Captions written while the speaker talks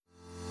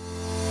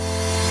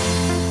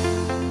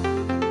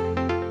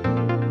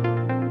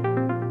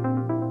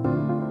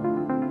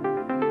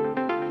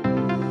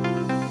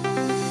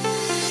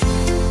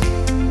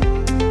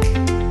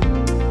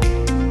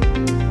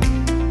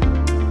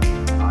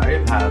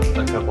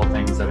have a couple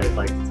things that I'd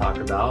like to talk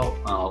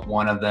about.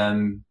 One of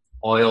them,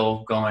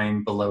 oil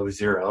going below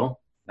zero.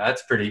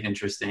 That's pretty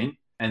interesting.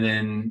 And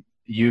then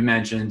you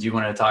mentioned you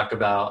want to talk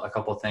about a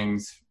couple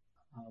things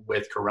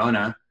with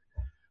Corona.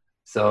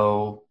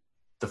 So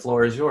the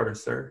floor is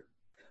yours, sir.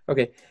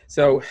 Okay,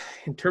 so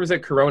in terms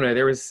of Corona,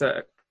 there was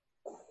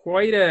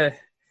quite a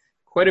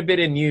bit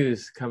of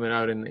news coming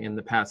out in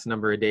the past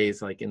number of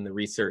days, like in the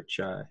research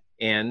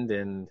end,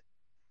 and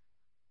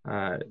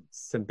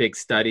some big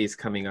studies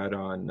coming out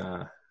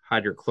on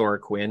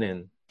hydrochloroquine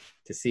and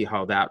to see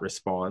how that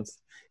responds.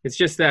 It's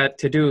just that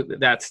to do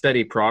that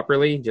study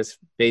properly, just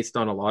based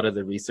on a lot of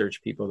the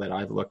research people that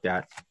I've looked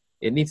at,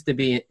 it needs to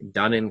be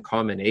done in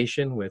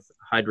combination with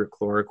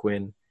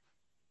hydrochloroquine,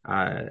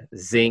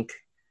 zinc,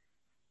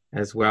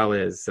 as well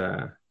as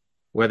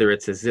whether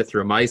it's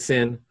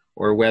azithromycin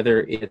or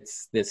whether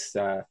it's this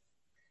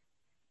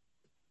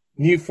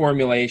new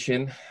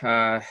formulation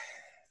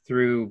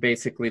through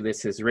basically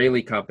this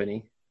Israeli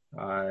company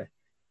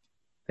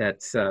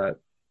that's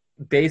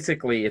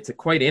basically, it's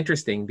quite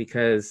interesting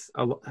because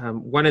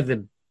one of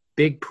the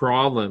big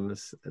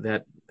problems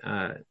that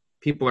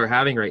people are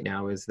having right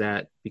now is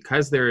that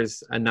because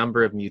there's a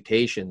number of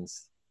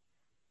mutations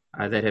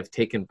that have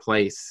taken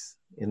place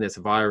in this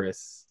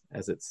virus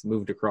as it's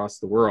moved across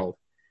the world,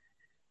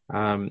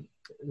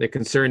 the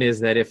concern is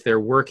that if they're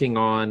working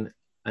on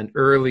an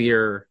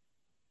earlier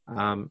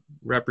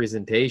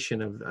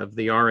representation of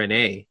the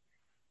RNA,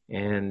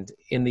 and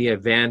in the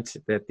event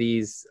that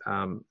these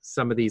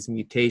some of these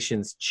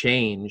mutations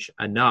change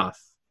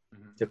enough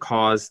to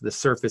cause the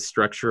surface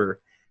structure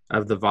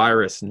of the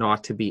virus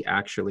not to be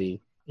actually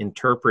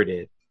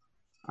interpreted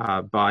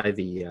by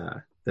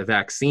the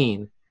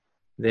vaccine,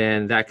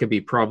 then that could be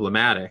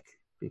problematic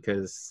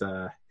because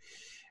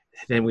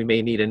then we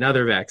may need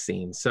another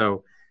vaccine.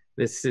 So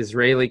this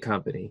Israeli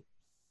company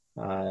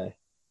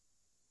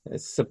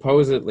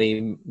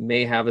supposedly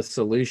may have a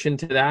solution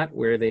to that,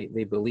 where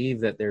they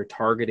believe that they're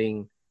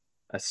targeting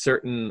a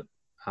certain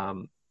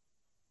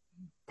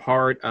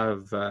part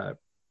of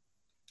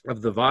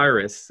the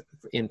virus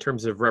in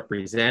terms of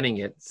representing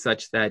it,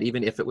 such that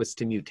even if it was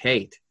to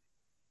mutate,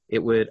 it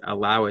would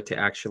allow it to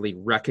actually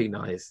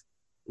recognize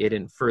it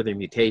in further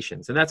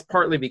mutations. And that's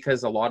partly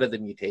because a lot of the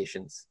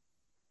mutations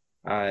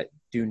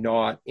do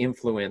not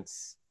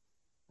influence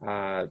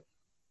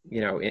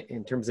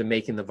in terms of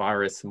making the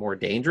virus more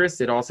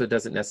dangerous. It also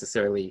doesn't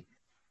necessarily,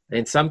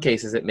 in some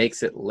cases, it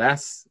makes it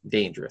less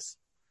dangerous.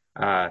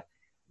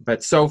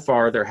 But so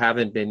far, there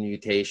haven't been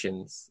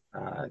mutations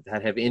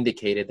that have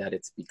indicated that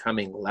it's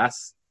becoming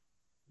less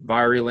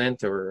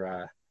virulent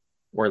or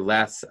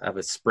less of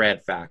a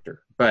spread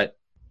factor. But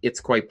it's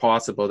quite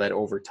possible that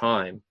over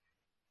time,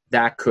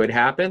 that could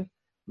happen.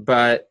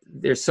 But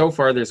there's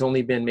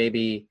only been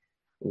maybe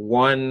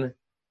one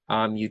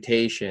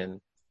mutation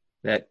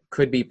that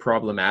could be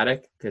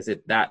problematic, because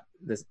that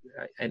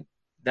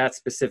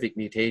specific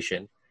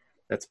mutation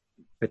that's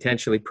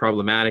potentially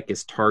problematic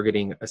is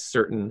targeting a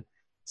certain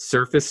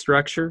surface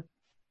structure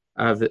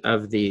of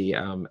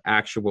the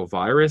actual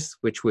virus,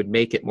 which would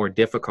make it more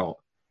difficult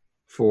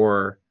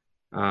for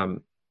a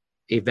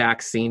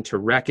vaccine to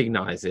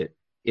recognize it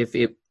if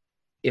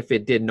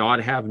it did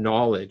not have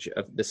knowledge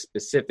of the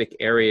specific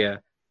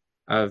area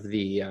of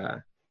the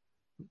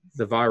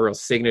viral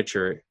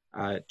signature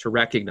to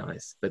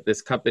recognize. But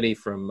this company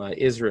from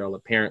Israel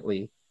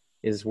apparently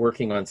is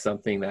working on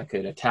something that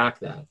could attack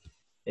that.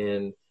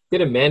 And I'm going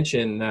to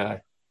mention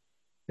the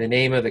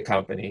name of the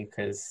company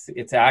because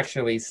it's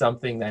actually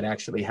something that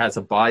actually has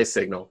a buy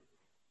signal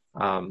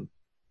on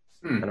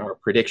our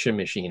prediction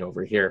machine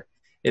over here.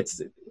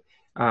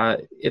 I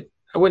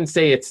wouldn't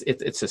say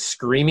it's a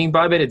screaming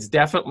buy, but it's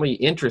definitely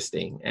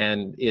interesting,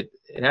 and it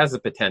has the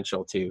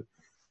potential to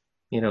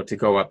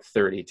go up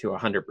 30 to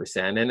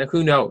 100%. And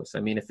who knows? I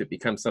mean, if it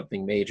becomes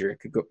something major, it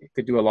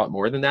could do a lot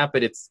more than that.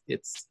 But it's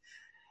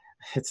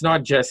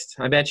not just,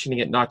 I'm mentioning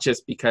it not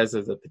just because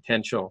of the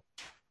potential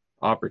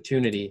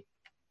opportunity,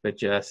 but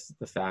just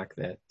the fact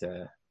that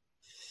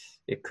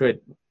it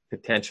could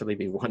potentially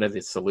be one of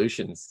the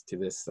solutions to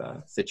this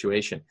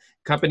situation.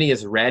 Company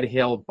is Red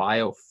Hill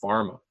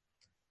Biopharma,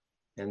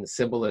 and the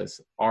symbol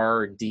is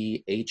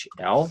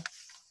RDHL.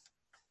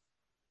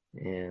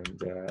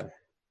 And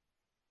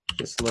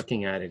just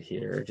looking at it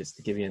here, just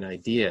to give you an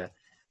idea,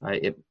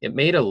 it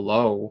made a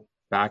low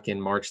back in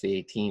March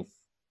the 18th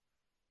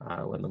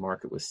when the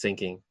market was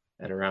sinking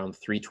at around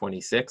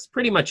 326.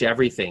 Pretty much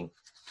everything,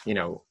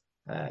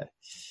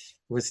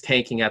 was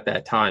tanking at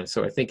that time.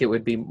 So I think it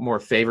would be more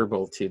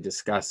favorable to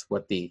discuss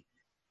what the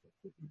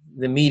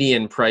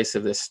median price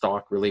of this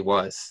stock really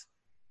was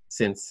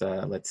since,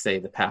 let's say,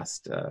 the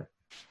past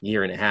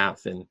year and a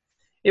half. And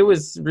it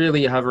was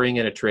really hovering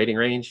in a trading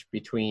range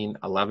between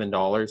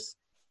 $11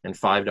 and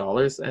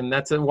 $5. And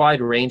that's a wide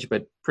range,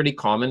 but pretty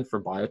common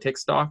for biotech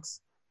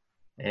stocks.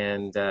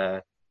 And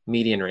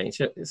median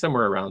range,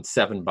 somewhere around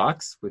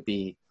 $7 would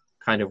be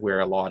kind of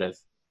where a lot of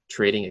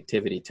trading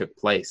activity took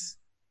place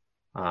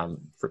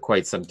for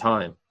quite some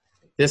time.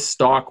 This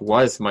stock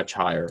was much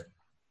higher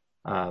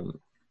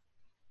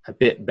a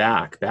bit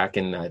back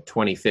in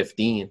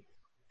 2015,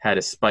 had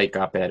a spike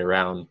up at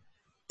around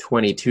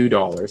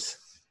 $22,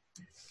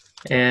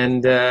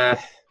 and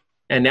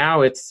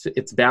now it's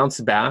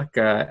bounced back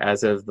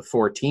as of the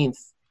 14th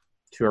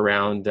to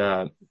around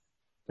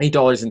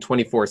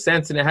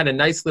 $8.24, and it had a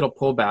nice little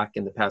pullback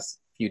in the past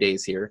few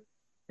days here,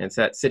 and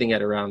it's sitting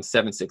at around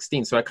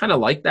 7.16. So I kind of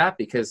like that,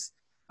 because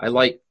I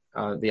like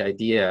the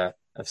idea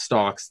of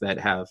stocks that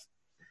have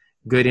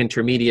good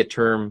intermediate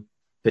term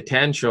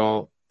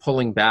potential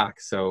pulling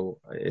back. So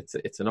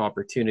it's an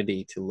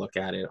opportunity to look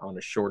at it on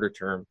a shorter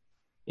term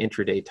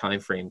intraday time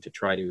frame to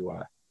try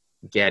to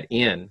get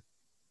in.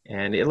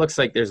 And it looks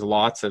like there's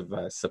lots of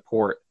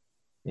support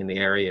in the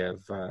area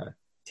of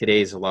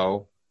today's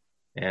low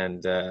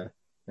and the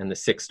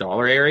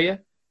 $6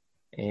 area.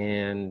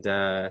 And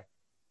the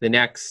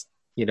next,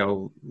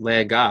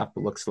 leg up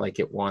looks like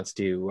it wants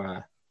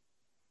to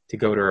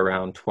go to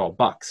around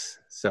 $12.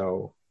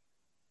 So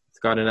it's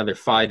got another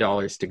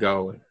 $5 to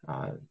go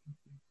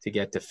to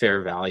get to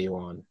fair value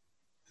on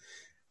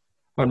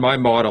my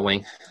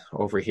modeling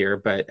over here.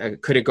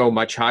 But could it go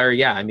much higher?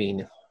 Yeah, I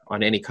mean,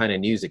 on any kind of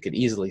news, it could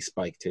easily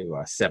spike to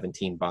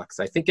 $17.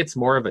 I think it's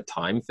more of a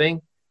time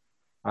thing,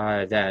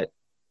 that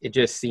it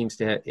just seems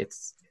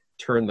it's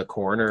turned the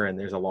corner, and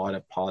there's a lot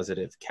of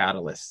positive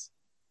catalysts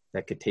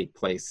that could take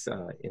place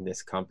in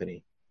this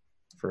company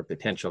for a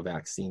potential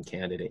vaccine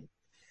candidate.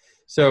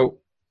 So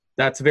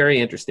that's very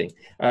interesting.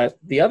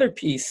 The other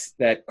piece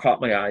that caught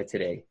my eye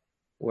today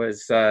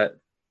was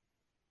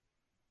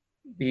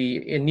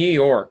in New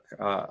York,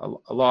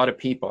 a lot of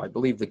people, I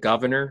believe the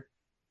governor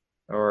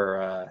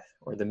or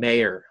the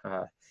mayor,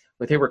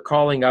 but they were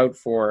calling out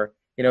for,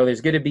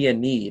 there's going to be a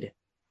need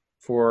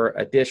for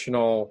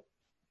additional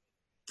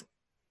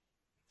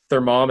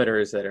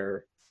thermometers that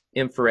are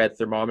infrared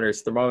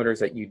thermometers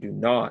that you do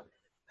not,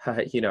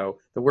 the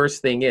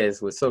worst thing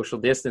is with social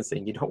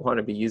distancing, you don't want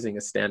to be using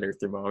a standard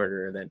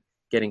thermometer and then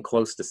getting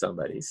close to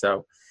somebody.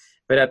 So,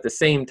 but at the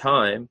same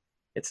time,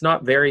 it's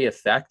not very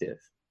effective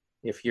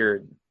if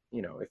you're,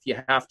 if you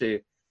have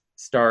to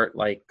start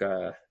like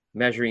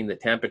measuring the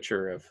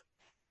temperature of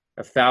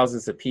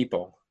thousands of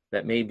people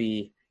that may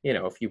be,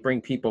 if you bring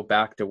people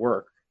back to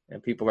work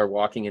and people are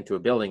walking into a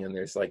building and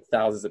there's like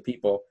thousands of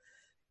people,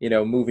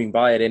 moving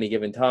by at any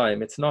given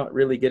time, it's not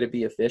really going to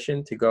be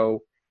efficient to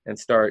go and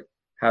start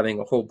having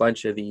a whole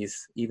bunch of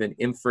these even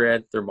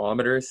infrared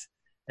thermometers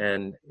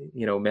and,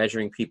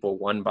 measuring people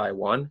one by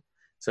one.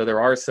 So there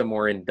are some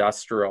more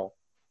industrial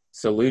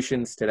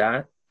solutions to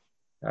that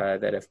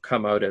that have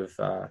come out of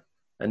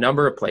a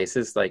number of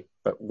places,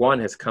 but one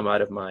has come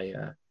out of my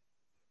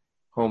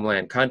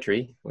homeland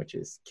country, which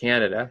is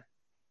Canada.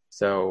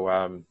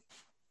 So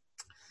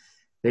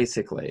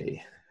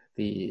basically,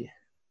 the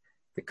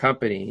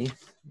company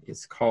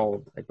is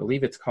called, I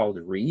believe it's called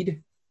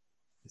Reed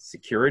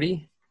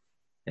Security,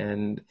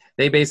 and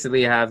they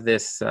basically have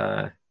this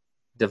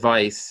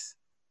device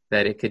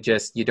that it could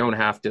you don't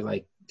have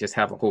to just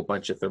have a whole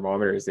bunch of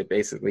thermometers. It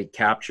basically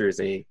captures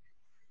an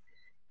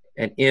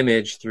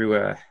image through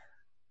a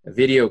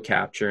video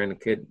capture, and it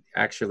could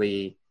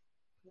actually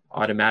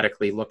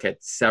automatically look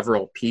at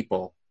several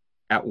people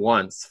at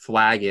once,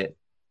 flag it,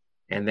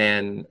 and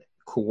then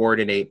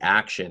coordinate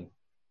action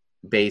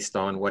based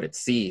on what it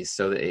sees.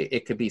 So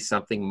it could be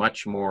something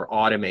much more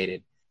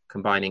automated,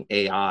 combining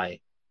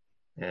AI.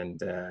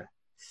 And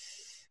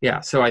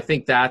so I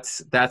think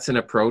that's an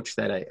approach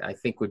that I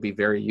think would be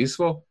very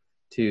useful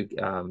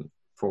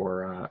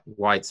for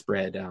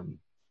widespread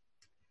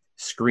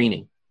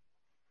screening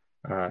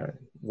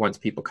once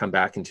people come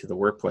back into the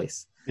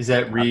workplace. Is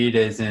that Reed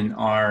as in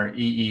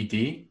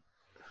REED?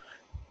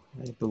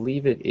 I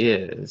believe it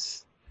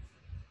is.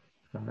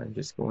 I'm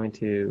just going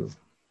to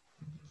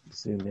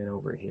zoom in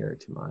over here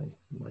to my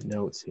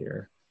notes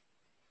here.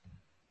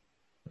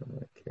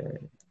 Okay.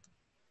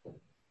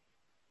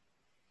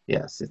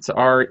 Yes, it's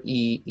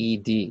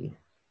REED.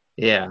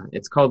 Yeah,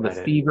 it's called the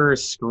Fever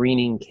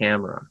Screening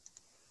Camera,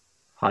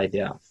 high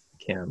def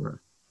camera.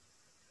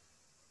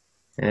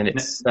 And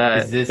it's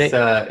is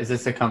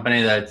this a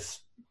company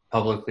that's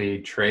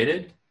publicly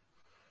traded?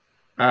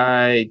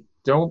 I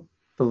don't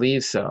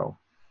believe so.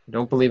 I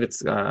don't believe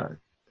it's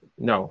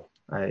no.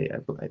 I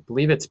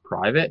believe it's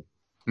private.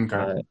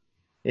 Okay.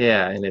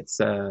 And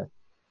it's out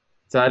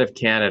of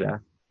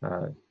Canada.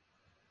 I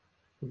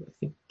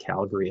think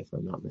Calgary, if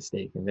I'm not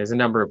mistaken. There's a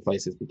number of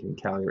places between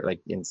Calgary, like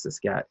in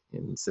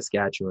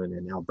Saskatchewan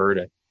and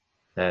Alberta,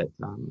 that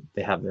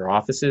they have their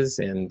offices,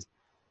 and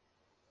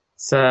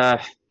it's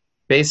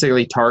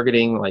basically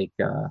targeting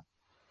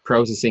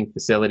processing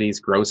facilities,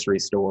 grocery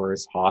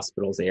stores,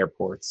 hospitals,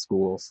 airports,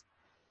 schools,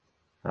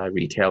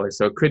 retailers.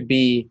 So it could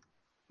be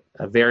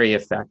a very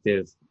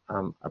effective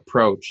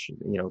approach,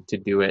 to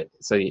do it,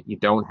 so you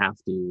don't have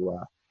to,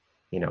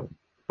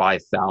 buy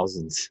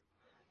thousands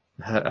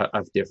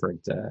of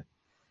different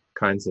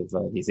kinds of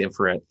these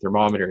infrared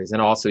thermometers.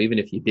 And also, even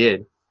if you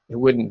did, it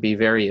wouldn't be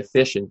very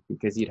efficient,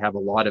 because you'd have a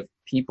lot of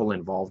people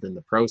involved in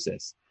the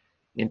process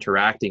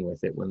interacting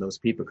with it, when those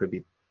people could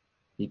be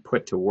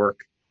put to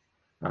work,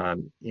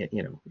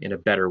 in a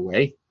better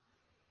way.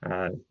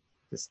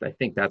 I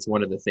think that's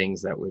one of the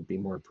things that would be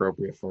more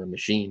appropriate for a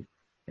machine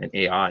and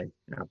AI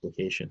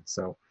application.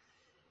 So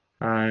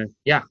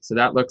yeah, so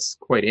that looks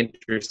quite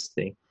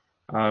interesting.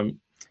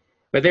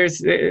 But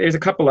there's a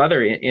couple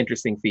other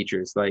interesting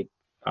features, like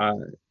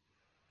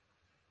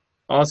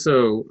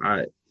also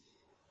a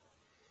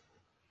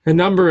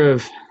number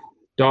of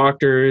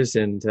doctors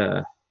and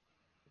that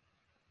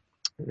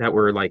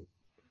were like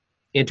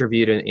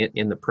interviewed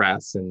in the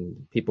press, and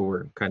people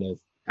were kind of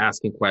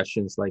asking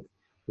questions like,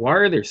 why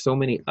are there so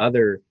many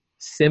other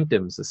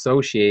symptoms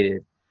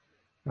associated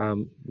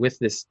with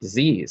this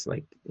disease?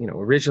 Like,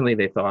 originally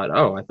they thought,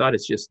 oh, I thought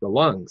it's just the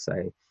lungs.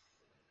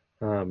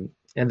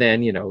 And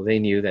then, they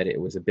knew that it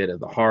was a bit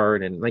of the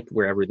heart and like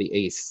wherever the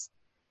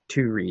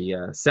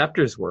ACE2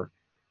 receptors were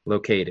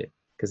located,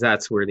 because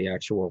that's where the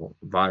actual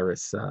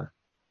virus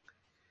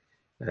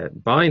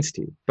binds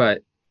to.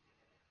 But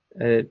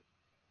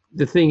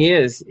the thing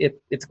is,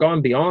 it's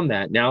gone beyond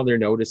that. Now they're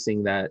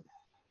noticing that,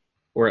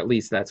 or at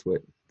least that's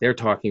what they're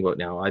talking about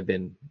now. I've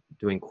been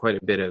doing quite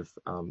a bit of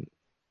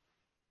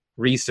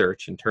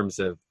research in terms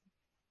of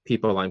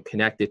people I'm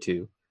connected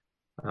to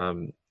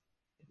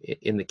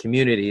in the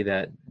community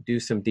that do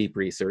some deep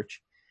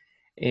research.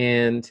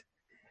 And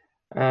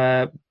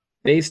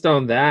based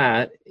on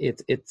that,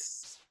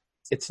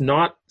 it's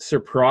not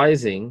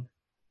surprising,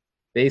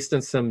 based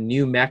on some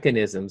new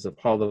mechanisms of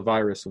how the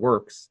virus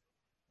works,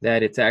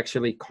 that it's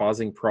actually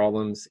causing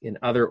problems in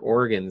other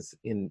organs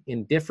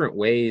in different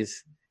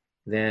ways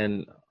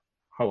than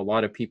how a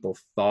lot of people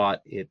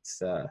thought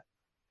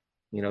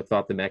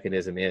thought the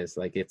mechanism is.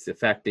 Like, it's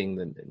affecting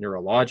the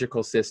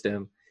neurological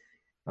system.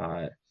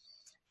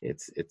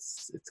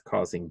 It's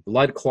causing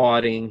blood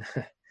clotting.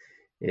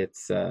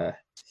 It's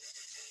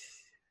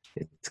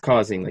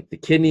causing like the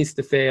kidneys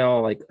to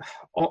fail, like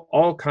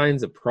all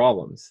kinds of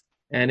problems.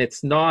 And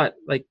it's not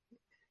like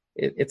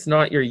it's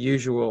not your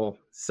usual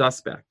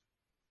suspect.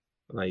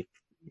 Like,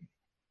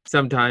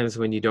 sometimes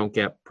when you don't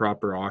get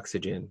proper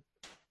oxygen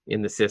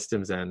in the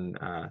systems and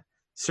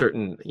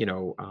certain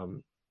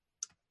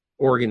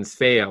organs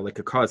fail, it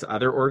could cause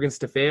other organs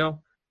to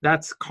fail.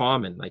 That's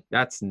common, like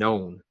that's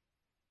known,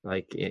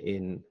 like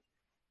in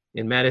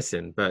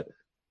medicine. But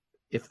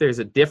if there's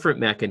a different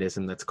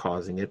mechanism that's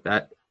causing it,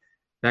 that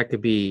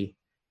could be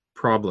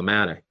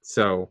problematic.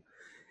 So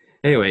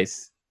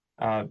anyways,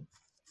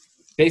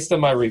 based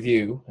on my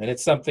review, and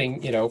it's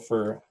something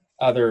for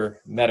other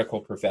medical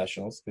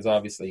professionals, because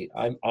obviously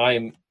I'm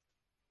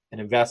an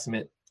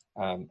investment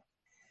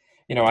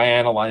I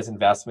analyze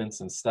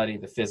investments and study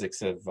the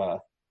physics of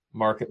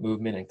market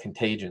movement and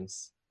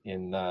contagions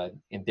in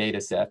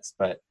data sets.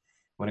 But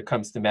when it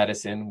comes to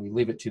medicine, we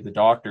leave it to the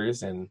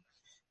doctors and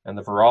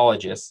the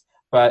virologists.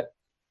 But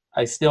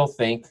I still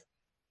think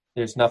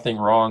there's nothing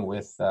wrong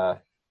with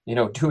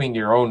doing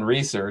your own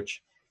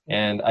research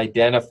and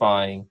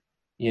identifying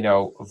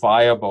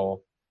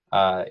viable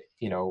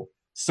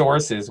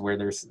sources where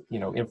there's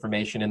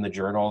information in the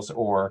journals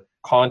or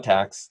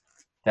contacts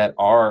that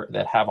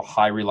have a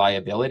high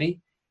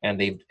reliability,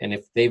 and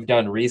if they've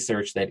done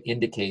research that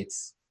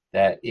indicates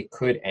that it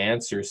could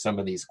answer some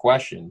of these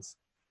questions,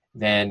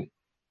 then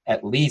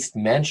at least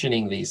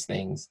mentioning these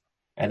things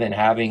and then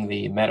having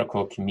the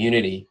medical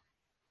community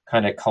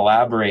kind of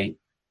collaborate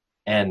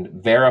and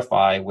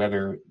verify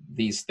whether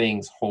these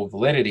things hold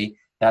validity,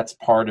 that's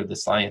part of the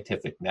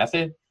scientific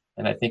method.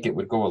 And I think it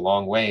would go a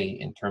long way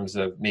in terms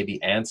of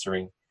maybe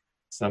answering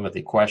some of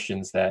the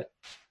questions that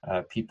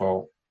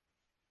people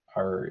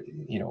are,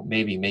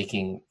 maybe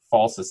making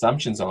false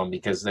assumptions on,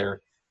 because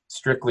they're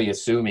strictly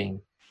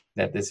assuming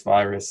that this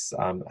virus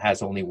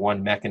has only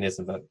one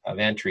mechanism of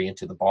entry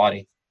into the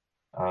body.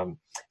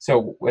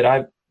 So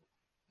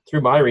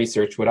through my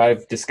research, what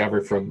I've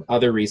discovered from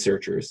other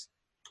researchers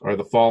are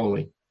the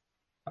following.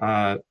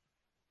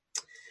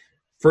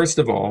 First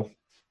of all,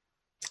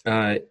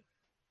 a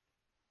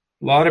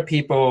lot of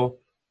people,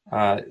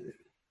 I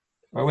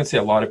wouldn't say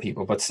a lot of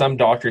people, but some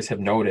doctors have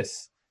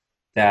noticed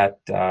that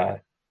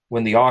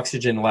when the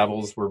oxygen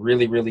levels were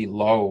really, really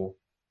low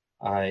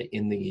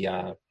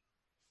in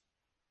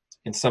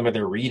some of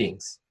their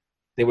readings,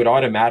 they would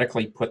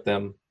automatically put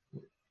them,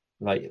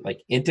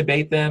 like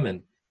intubate them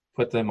and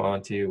put them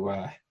onto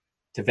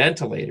to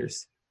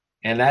ventilators.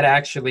 And that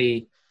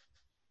actually,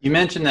 you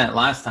mentioned that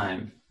last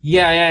time.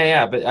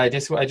 Yeah. But I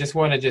just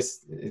want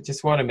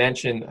to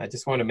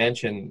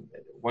mention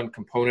one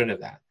component of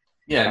that.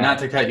 Yeah, not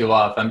to cut you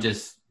off. I'm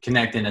just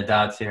connecting the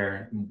dots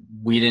here.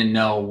 We didn't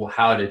know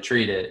how to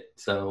treat it,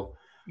 so.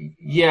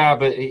 Yeah,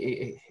 but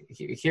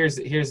here's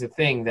the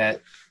thing,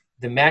 that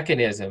the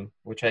mechanism,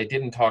 which I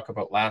didn't talk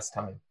about last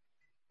time,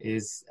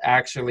 is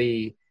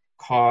actually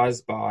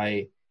caused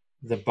by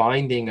the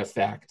binding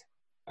effect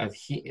of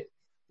the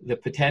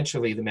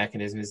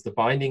mechanism is the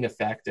binding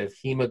effect of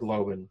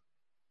hemoglobin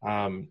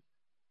to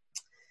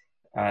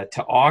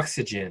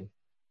oxygen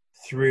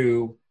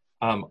through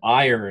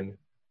iron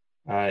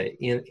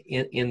in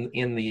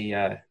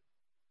the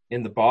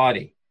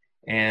body.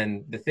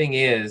 And the thing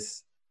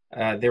is,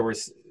 there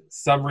was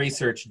some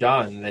research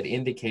done that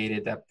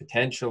indicated that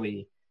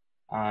potentially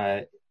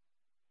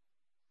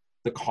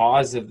the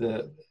cause of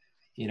the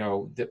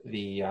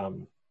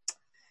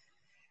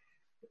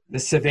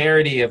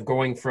severity of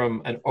going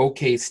from an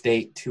okay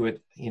state to a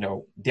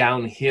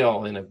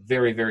downhill in a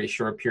very, very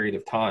short period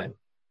of time,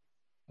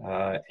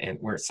 and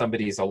where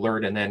somebody's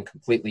alert and then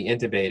completely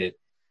intubated,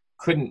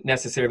 couldn't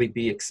necessarily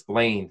be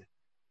explained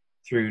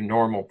through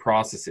normal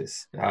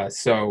processes.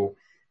 So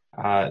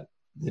the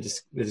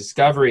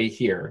discovery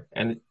here,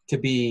 and to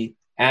be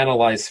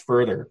analyzed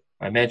further,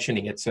 I'm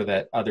mentioning it so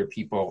that other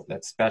people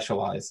that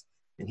specialize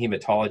in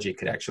hematology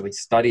could actually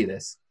study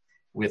this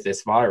with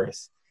this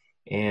virus.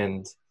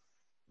 And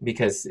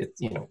because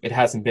it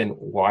hasn't been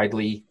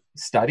widely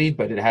studied,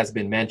 but it has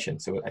been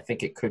mentioned. So I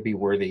think it could be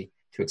worthy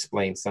to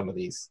explain some of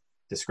these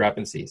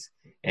discrepancies.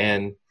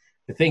 And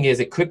the thing is,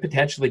 it could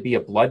potentially be a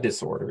blood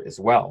disorder as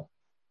well.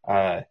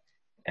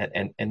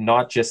 And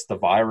not just the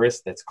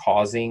virus that's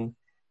causing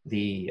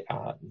the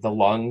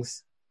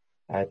lungs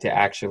to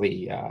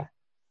actually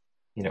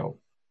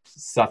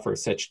suffer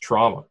such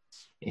trauma.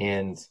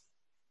 And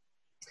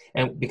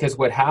because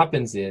what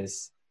happens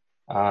is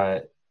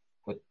what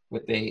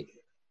they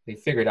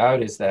figured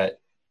out is that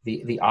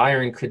the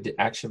iron could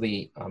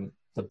actually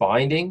the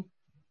binding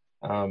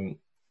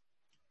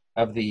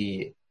of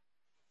the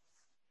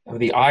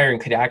iron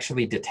could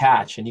actually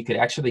detach, and you could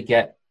actually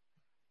get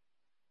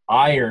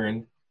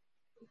iron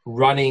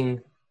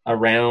running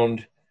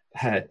around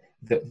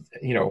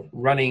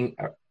running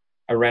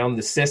around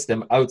the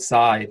system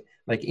outside,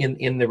 like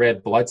in the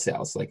red blood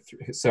cells.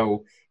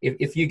 So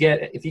if you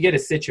get a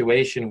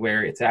situation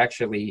where it's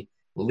actually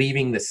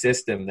leaving the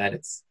system that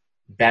it's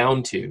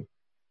bound to,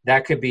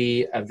 that could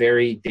be a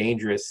very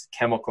dangerous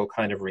chemical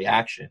kind of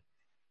reaction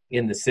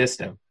in the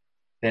system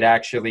that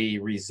actually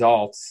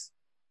results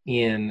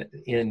in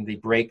the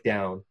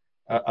breakdown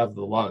of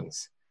the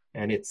lungs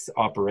and its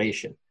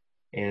operation.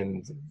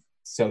 And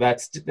so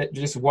that's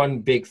just one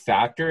big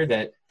factor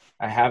that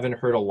I haven't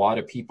heard a lot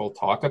of people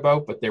talk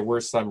about, but there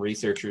were some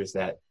researchers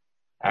that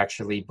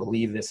actually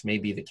believe this may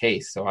be the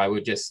case. So I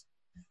would just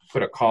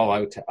put a call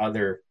out to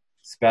other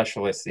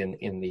specialists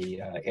in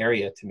the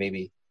area to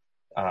maybe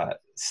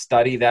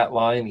study that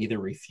line, either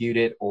refute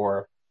it,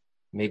 or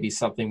maybe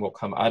something will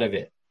come out of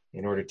it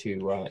in order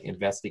to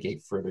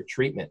investigate further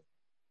treatment.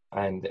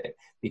 And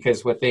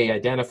because what they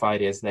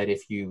identified is that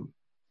if you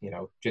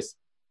just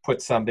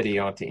put somebody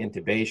onto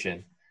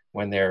intubation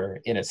when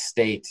they're in a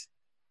state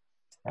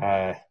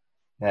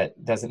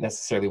that doesn't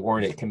necessarily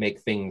warrant it, can make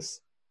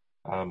things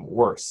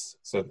worse.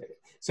 So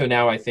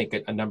now I think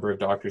a number of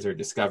doctors are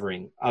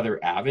discovering other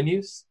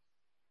avenues,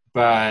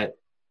 but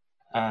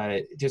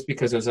just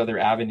because those other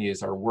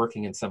avenues are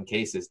working in some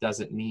cases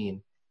doesn't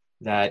mean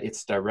that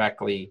it's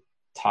directly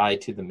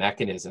tied to the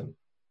mechanism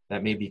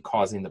that may be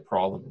causing the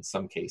problem in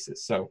some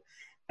cases. So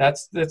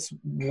that's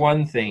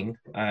one thing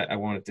I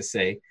wanted to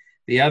say.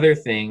 The other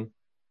thing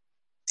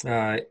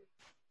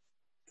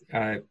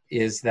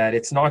is that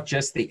it's not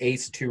just the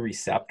ACE2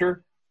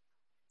 receptor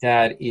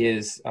that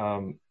is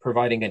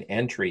providing an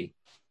entry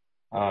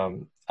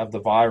of the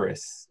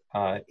virus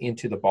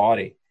into the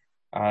body.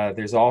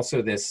 There's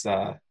also this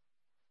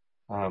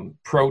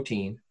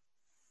protein.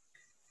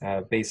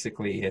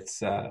 Basically, it's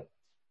the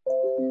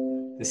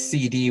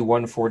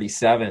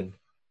CD147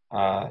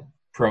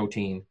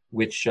 protein,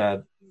 which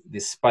the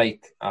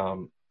spike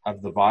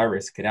of the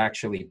virus could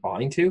actually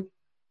bind to.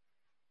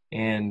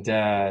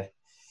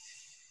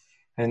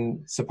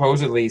 And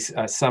supposedly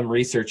some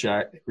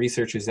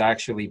researchers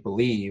actually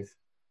believe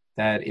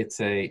that it's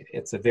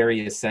a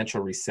very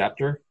essential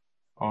receptor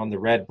on the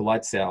red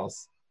blood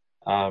cells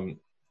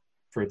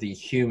for the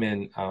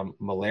human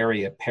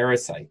malaria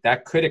parasite.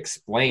 That could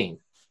explain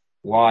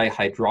why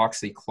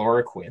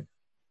hydroxychloroquine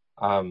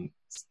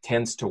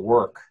tends to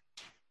work,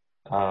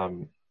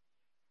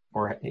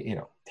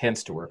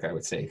 tends to work, I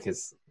would say,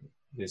 because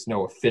there's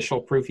no official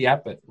proof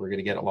yet, but we're going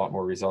to get a lot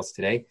more results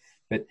today.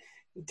 But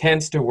it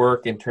tends to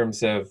work in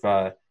terms of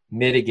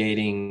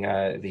mitigating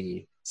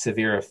the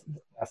severe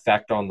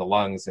effect on the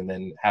lungs and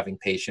then having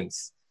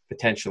patients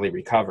potentially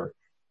recover.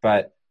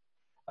 But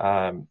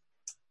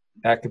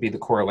that could be the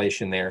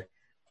correlation there.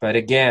 But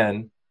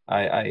again,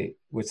 I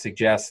would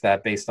suggest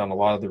that based on a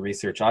lot of the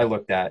research I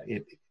looked at,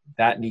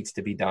 that needs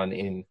to be done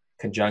in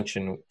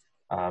conjunction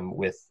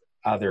with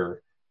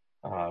other,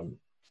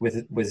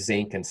 with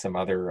zinc and some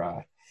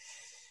other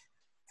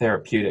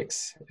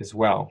therapeutics as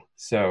well.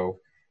 So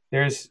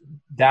there's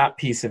that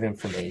piece of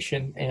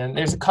information. And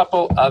there's a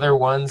couple other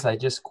ones I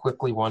just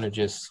quickly want to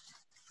just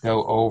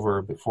go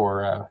over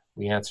before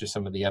we answer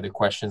some of the other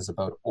questions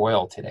about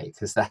oil today,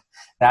 because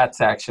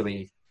that's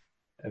actually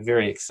a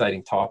very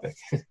exciting topic.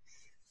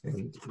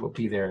 And we'll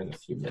be there in a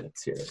few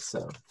minutes here. So,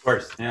 of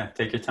course, yeah,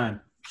 take your time.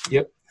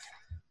 Yep.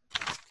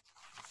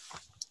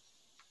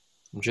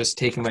 I'm just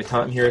taking my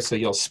time here, so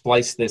you'll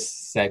splice this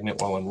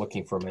segment while I'm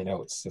looking for my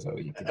notes. So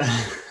you can.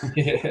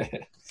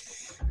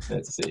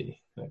 Let's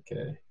see.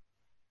 Okay.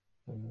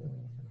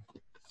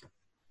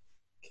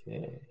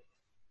 Okay.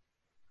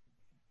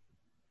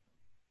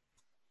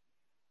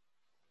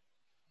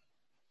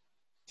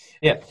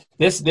 Yeah,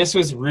 this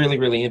was really,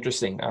 really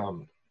interesting.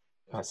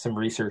 Some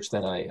research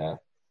that I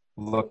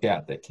looked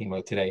at that came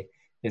out today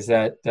is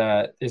that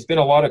there's been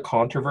a lot of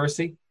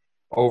controversy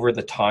over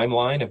the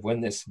timeline of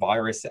when this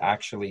virus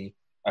actually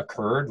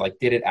occurred. Like,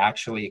 did it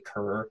actually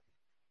occur,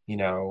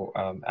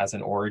 as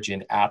an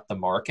origin at the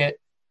market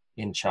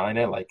in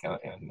China, like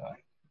on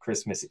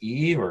Christmas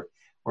Eve,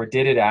 or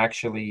did it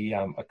actually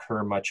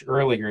occur much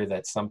earlier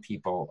that some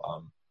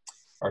people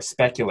are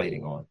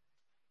speculating on?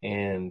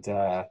 And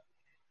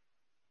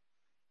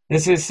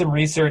this is some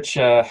research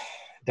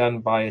done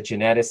by a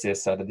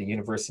geneticist out of the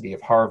University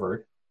of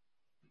Harvard.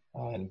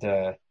 And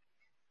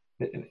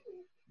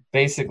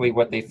basically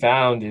what they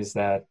found is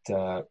that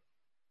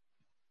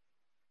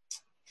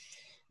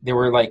there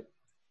were like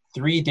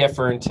 3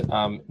 different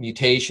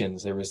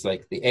mutations. There was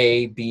like the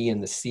A, B,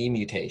 and the C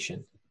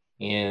mutation.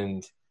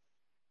 And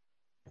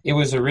it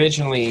was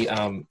originally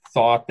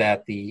thought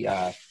that the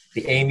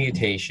A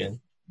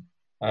mutation,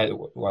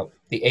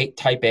 the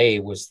type A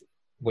was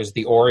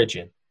the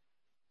origin,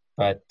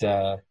 but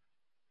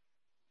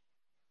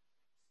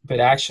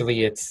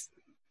actually it's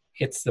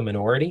the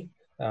minority.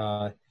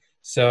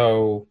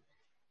 So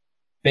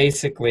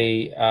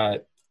basically,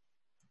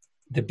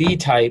 the B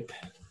type,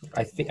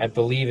 I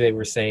believe they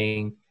were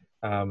saying,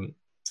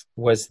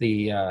 was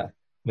the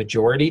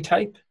majority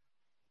type,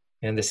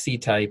 and the C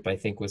type, I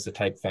think, was the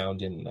type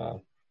found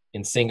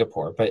in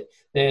Singapore. But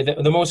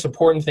the most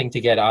important thing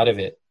to get out of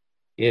it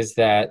is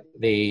that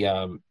they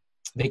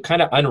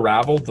kind of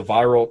unraveled the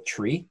viral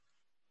tree,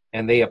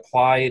 and they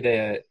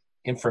applied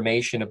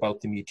information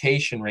about the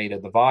mutation rate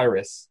of the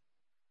virus,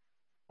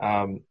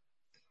 and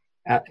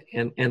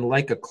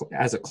like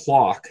as a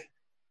clock,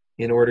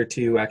 in order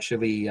to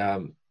actually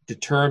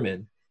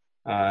determine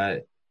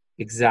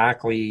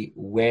exactly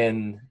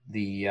when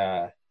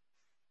the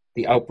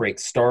outbreak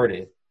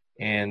started.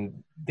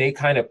 And they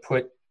kind of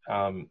put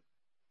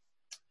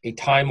a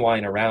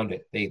timeline around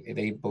it.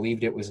 They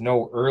believed it was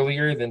no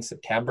earlier than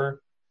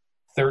September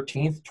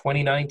 13th,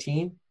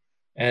 2019,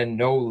 and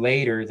no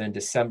later than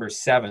December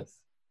 7th,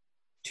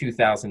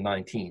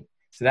 2019.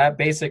 So that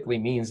basically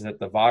means that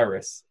the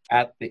virus,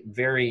 at the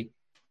very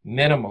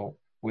minimal,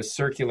 was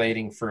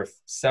circulating for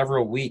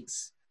several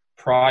weeks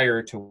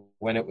prior to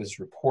when it was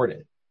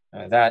reported.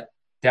 That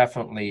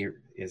definitely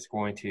is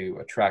going to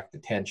attract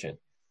attention.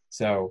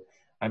 So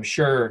I'm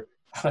sure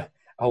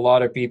a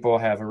lot of people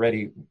have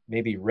already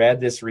maybe read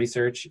this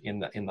research in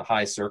the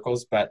high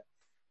circles, but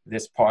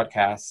this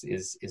podcast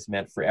is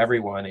meant for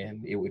everyone,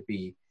 and it would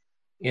be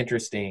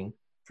interesting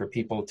for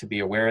people to be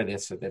aware of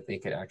this so that they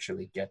could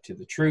actually get to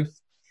the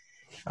truth.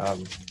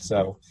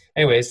 So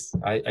anyways,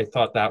 I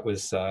thought that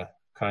was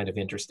kind of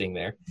interesting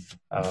there.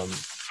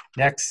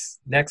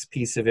 Next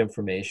piece of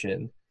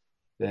information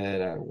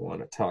that I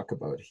want to talk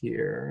about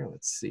here.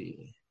 Let's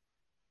see.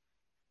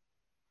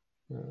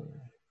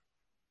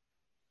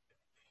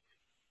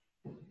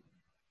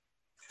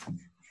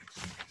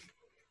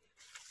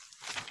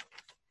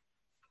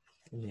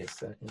 Give me a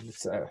second.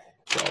 It's all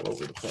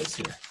over the place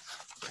here.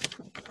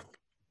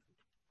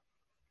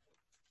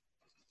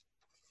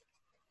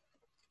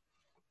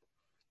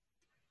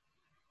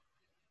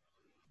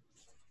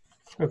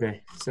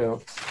 Okay,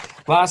 so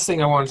last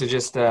thing I wanted to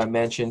just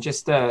mention,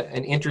 just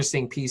an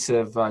interesting piece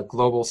of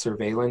global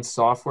surveillance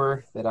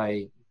software that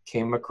I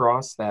came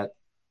across that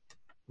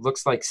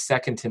looks like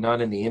second to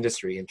none in the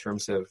industry in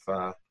terms of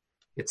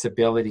its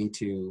ability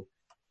to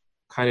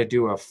kind of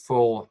do a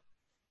full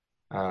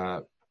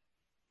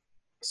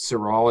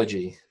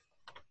serology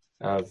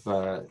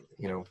of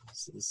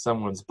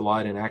someone's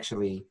blood and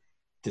actually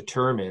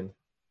determine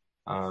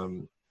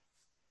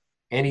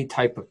any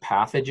type of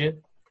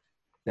pathogen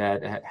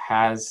that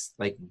has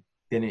like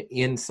been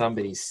in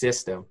somebody's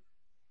system,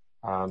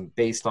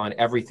 based on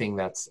everything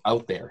that's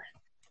out there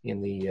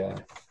in the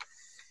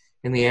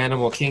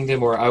animal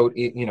kingdom, or out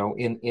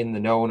in the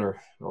known,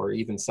 or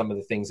even some of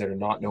the things that are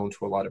not known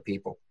to a lot of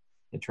people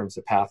in terms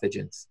of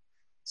pathogens.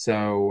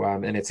 So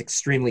and it's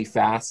extremely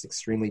fast,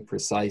 extremely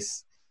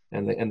precise,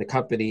 and the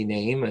company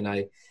name, and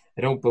I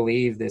don't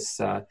believe this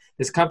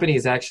company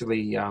is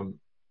actually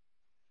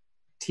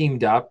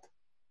teamed up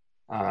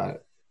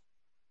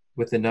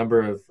with a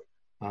number of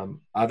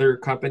other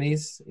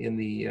companies in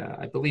the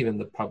I believe in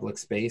the public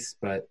space,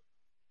 but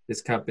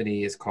this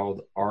company is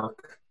called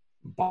Arc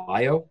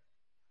Bio,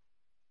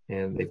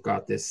 and they've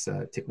got this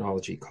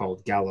technology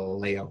called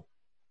Galileo,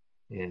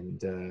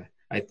 and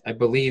I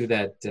believe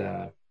that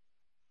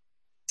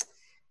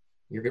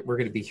we're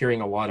going to be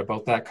hearing a lot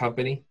about that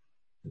company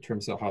in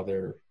terms of how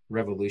they're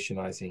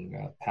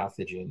revolutionizing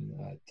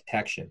pathogen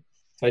detection.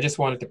 So I just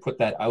wanted to put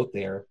that out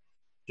there,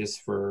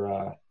 just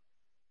for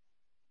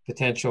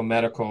potential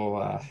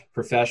medical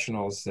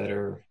professionals that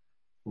are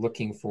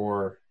looking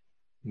for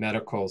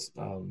medical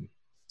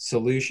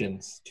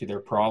solutions to their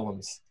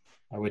problems.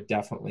 I would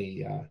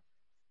definitely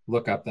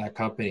look up that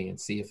company and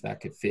see if that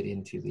could fit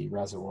into the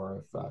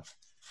reservoir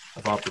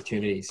of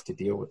opportunities to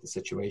deal with the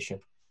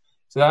situation.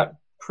 So that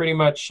pretty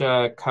much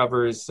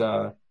covers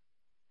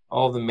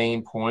all the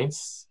main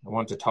points I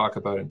want to talk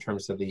about in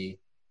terms of the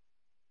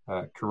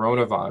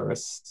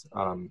coronavirus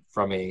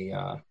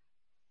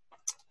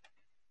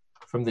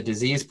from the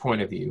disease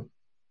point of view.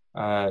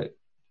 Uh,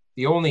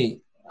 the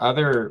only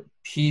other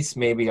piece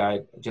maybe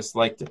I just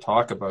like to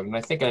talk about, and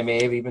I think I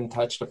may have even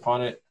touched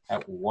upon it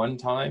at one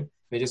time.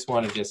 I just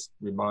want to just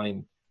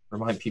remind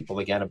people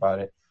again about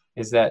it,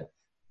 is that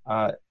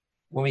uh,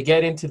 when we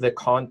get into the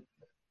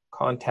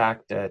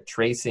contact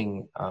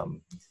tracing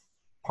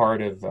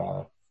part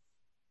of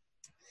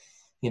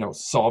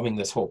solving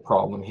this whole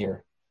problem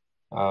here,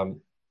 um,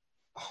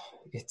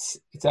 it's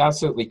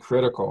absolutely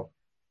critical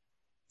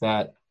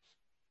that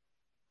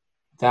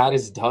that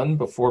is done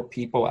before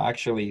people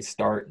actually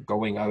start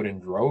going out in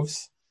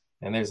droves.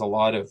 And there's a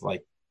lot of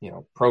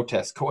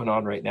protests going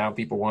on right now.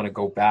 People want to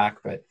go back,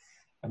 but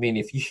I mean,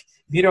 if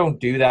you don't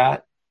do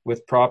that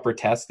with proper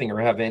testing or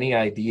have any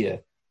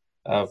idea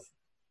of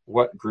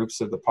what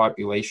groups of the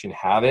population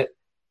have it,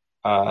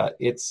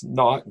 it's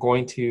not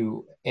going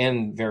to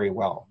end very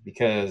well,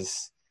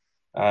 because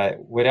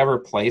whatever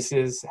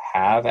places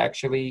have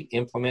actually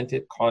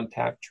implemented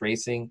contact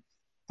tracing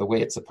the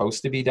way it's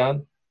supposed to be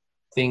done,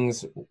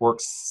 things work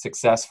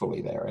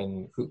successfully there.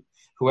 And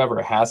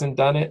whoever hasn't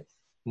done it,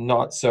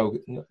 not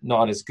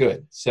as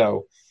good.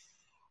 So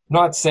I'm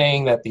not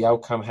saying that the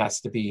outcome has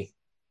to be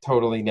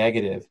totally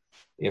negative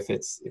if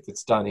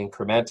it's done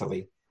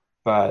incrementally,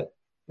 but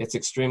it's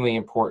extremely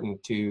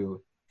important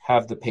to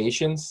have the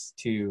patience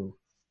to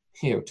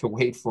to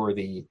wait for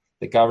the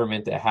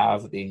government to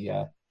have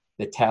the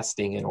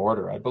testing in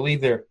order. I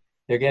believe they're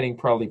getting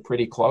probably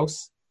pretty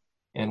close,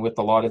 and with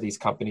a lot of these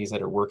companies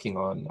that are working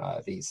on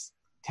these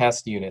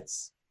test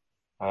units,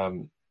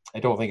 I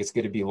don't think it's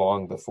going to be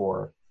long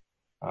before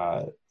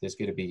there's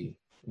going to be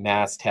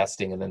mass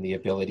testing, and then the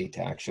ability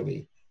to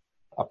actually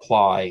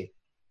apply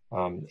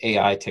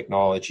AI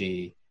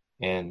technology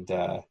and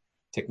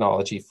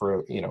technology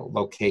for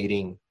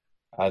locating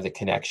the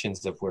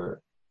connections of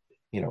where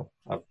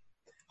of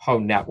how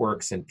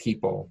networks and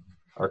people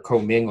are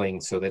commingling,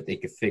 so that they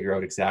could figure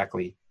out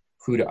exactly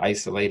who to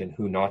isolate and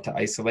who not to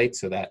isolate,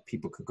 so that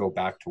people could go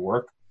back to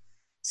work.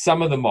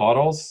 Some of the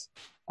models,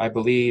 I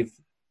believe,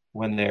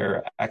 when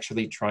they're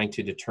actually trying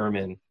to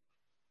determine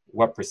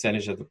what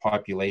percentage of the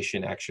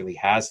population actually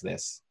has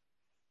this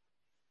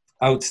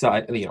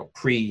outside,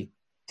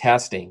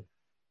 pre-testing,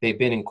 they've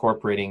been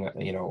incorporating,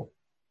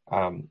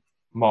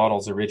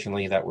 models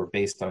originally that were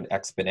based on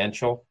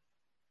exponential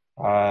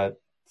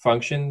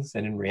functions.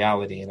 And in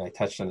reality, and I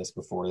touched on this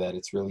before, that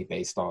it's really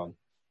based on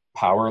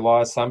power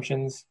law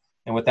assumptions.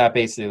 And what that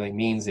basically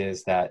means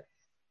is that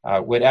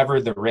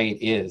whatever the rate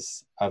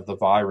is of the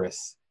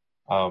virus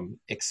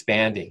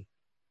expanding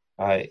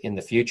in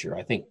the future,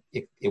 I think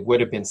it would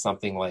have been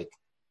something like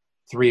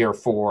 3 or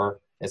 4,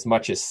 as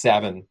much as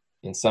 7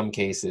 in some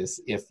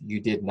cases, if you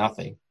did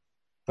nothing.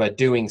 But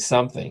doing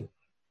something,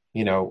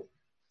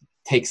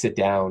 takes it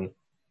down.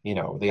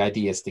 The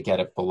idea is to get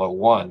it below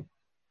 1.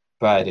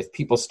 But if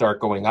people start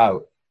going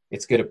out,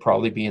 it's going to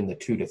probably be in the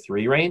 2 to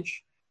 3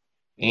 range.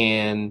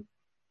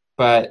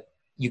 But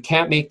you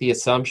can't make the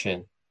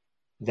assumption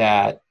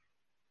that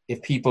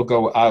if people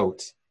go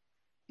out,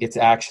 it's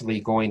actually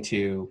going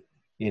to,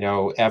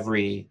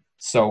 every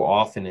so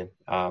often,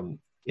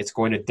 it's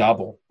going to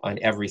double on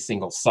every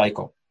single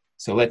cycle.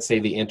 So let's say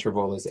the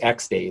interval is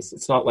X days.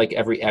 It's not like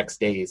every X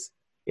days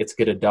it's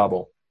going to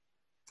double.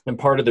 And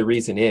part of the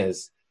reason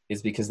is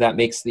because that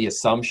makes the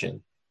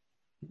assumption,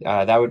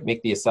 that would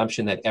make the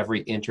assumption that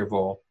every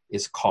interval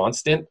is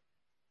constant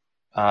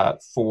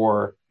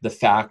for the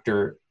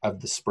factor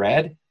of the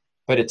spread.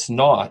 But it's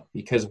not,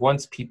 because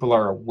once people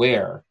are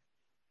aware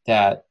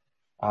that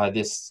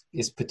this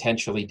is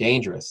potentially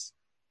dangerous,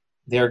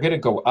 they're going to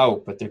go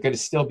out, but they're going to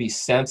still be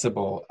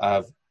sensible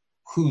of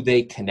who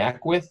they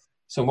connect with.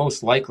 So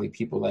most likely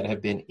people that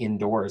have been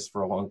indoors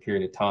for a long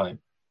period of time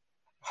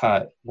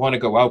want to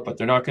go out, but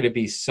they're not going to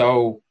be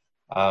so,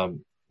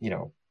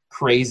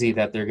 crazy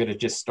that they're going to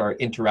just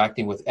start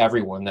interacting with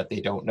everyone that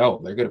they don't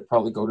know. They're going to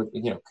probably go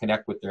to,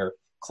 connect with their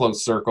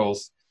close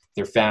circles,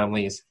 their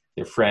families,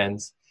 their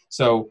friends.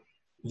 So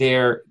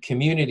their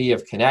community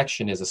of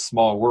connection is a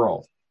small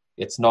world.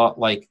 It's not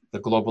like the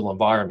global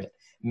environment.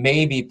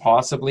 Maybe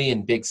possibly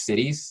in big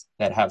cities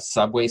that have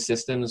subway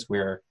systems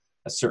where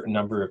a certain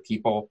number of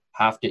people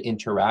have to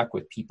interact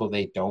with people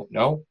they don't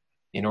know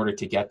in order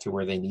to get to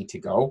where they need to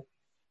go.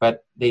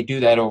 But they do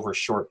that over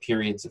short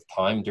periods of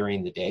time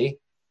during the day.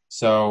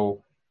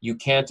 So you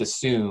can't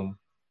assume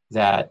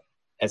that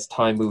as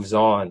time moves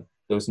on,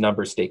 those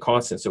numbers stay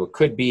constant. So it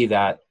could be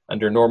that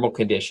under normal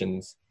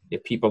conditions,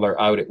 if people are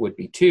out, it would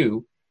be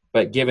 2.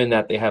 But given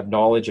that they have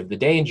knowledge of the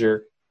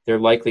danger, they're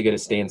likely going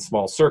to stay in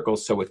small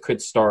circles. So it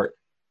could start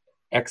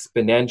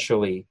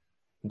exponentially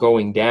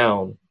going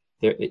down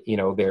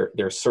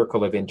their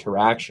circle of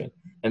interaction.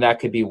 And that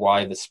could be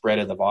why the spread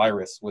of the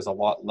virus was a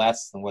lot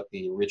less than what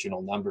the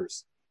original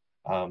numbers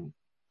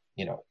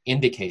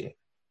indicated.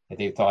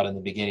 They thought in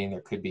the beginning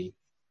there could be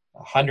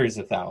hundreds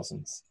of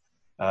thousands,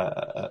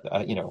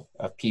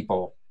 of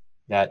people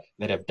that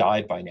have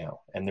died by now.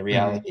 And the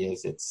reality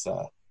is it's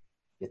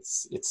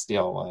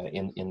still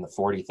in the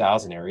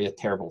 40,000 area, a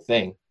terrible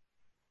thing,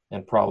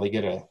 and probably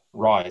going to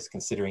rise,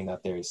 considering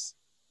that there's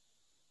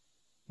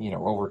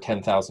over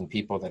 10,000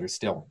 people that are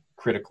still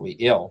critically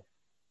ill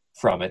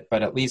from it,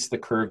 but at least the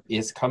curve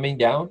is coming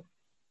down.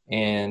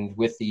 And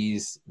with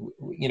these,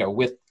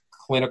 with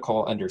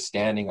clinical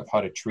understanding of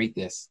how to treat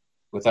this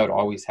without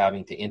always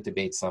having to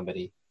intubate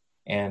somebody,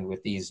 and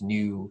with these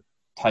new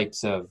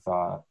types of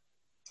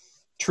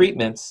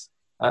treatments,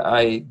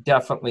 I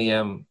definitely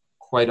am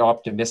quite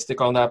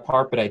optimistic on that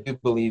part, but I do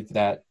believe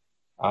that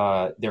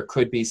there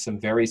could be some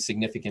very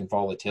significant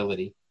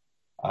volatility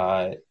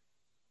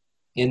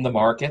in the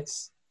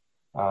markets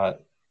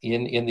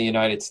in the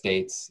United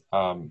States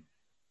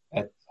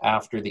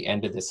after the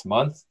end of this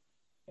month,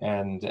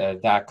 and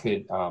that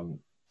could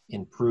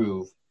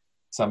improve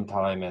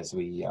sometime as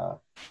we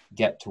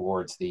get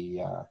towards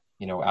the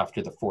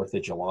after the 4th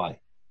of July.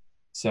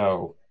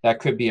 So that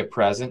could be a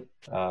present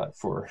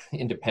for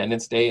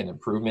Independence Day, an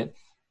improvement,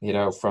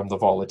 from the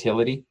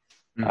volatility.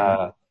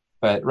 Mm-hmm.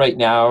 But right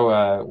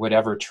now,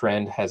 whatever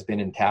trend has been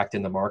intact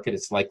in the market,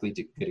 it's likely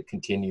to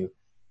continue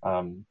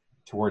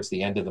towards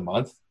the end of the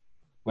month.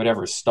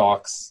 Whatever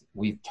stocks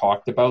we've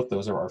talked about,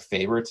 those are our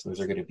favorites. Those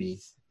are going to be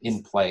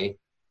in play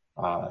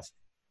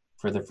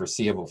for the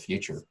foreseeable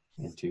future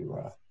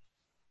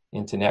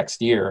into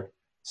next year.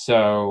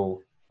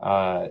 So,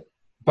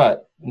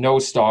 but no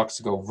stocks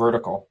go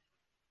vertical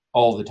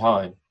all the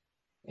time.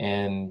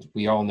 And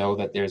we all know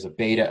that there's a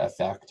beta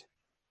effect,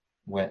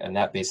 and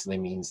that basically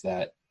means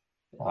that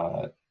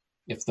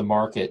if the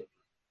market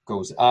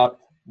goes up,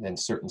 then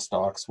certain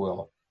stocks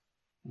will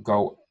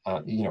go,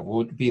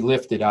 will be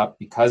lifted up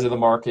because of the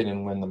market.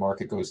 And when the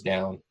market goes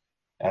down,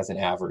 as an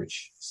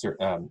average,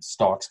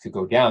 stocks could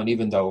go down,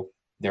 even though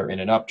they're in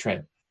an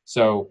uptrend.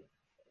 So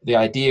the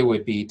idea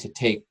would be to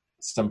take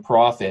some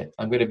profit.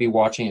 I'm going to be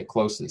watching it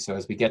closely. So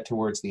as we get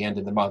towards the end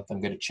of the month,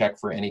 I'm going to check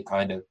for any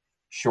kind of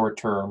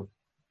short-term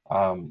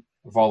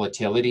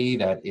volatility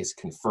that is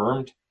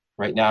confirmed.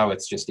 Right now,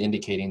 it's just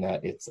indicating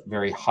that it's a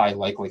very high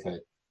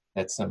likelihood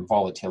that some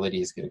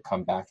volatility is going to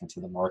come back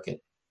into the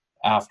market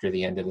after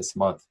the end of this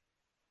month.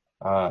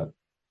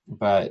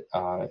 But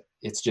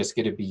it's just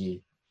going to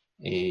be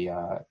a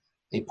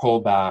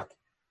pullback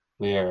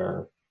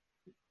where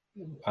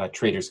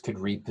traders could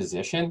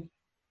reposition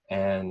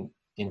and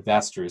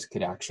investors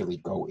could actually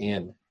go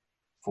in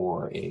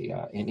for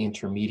an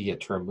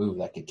intermediate term move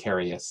that could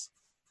carry us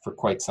for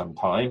quite some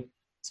time,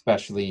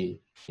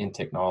 especially in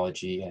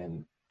technology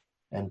and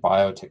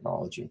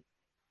biotechnology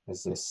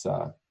as this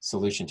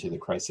solution to the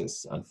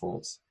crisis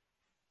unfolds.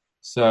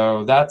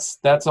 So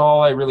that's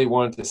all I really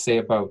wanted to say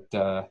about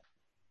that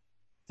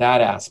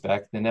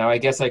aspect. And now I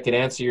guess I could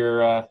answer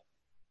your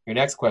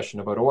next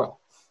question about oil.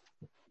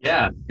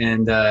 Yeah,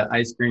 and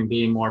ice cream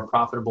being more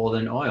profitable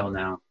than oil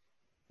now.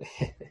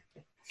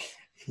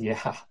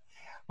 Yeah.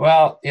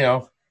 Well,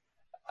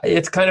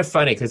 it's kind of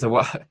funny because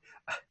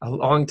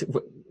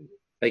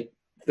like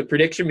the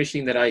prediction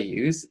machine that I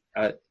use,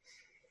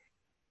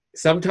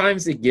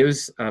 sometimes it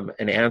gives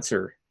an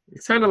answer.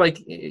 It's kind of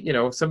like,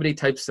 somebody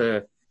types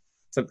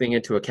something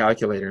into a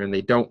calculator and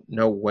they don't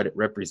know what it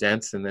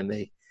represents. And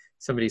then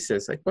somebody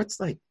says like, what's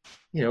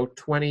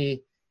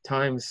 20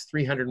 times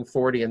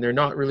 340, and they're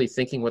not really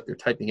thinking what they're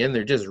typing in.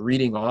 They're just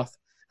reading off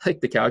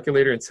like the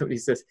calculator, and somebody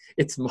says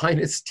it's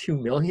minus 2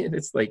 million.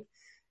 It's like,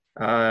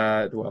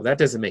 well, that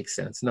doesn't make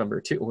sense.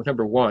 Number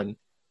one,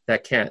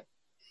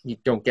 you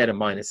don't get a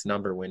minus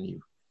number when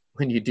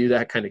you do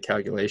that kind of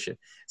calculation.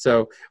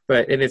 So,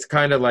 and it's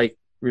kind of like,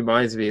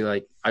 reminds me,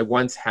 like I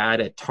once had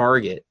a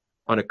target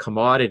on a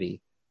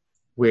commodity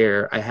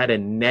where I had a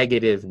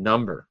negative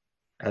number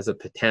as a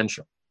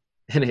potential,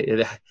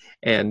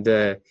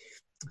 and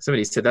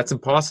somebody said that's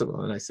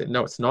impossible, and I said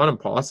no, it's not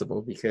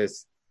impossible,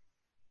 because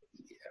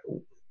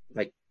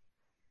like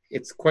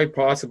it's quite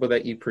possible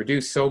that you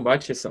produce so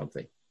much of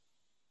something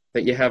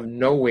that you have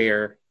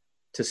nowhere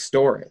to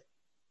store it,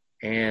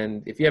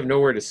 and if you have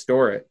nowhere to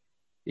store it,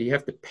 you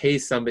have to pay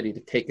somebody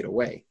to take it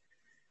away.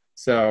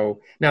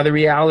 So now the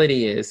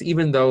reality is,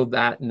 even though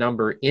that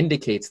number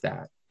indicates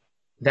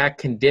that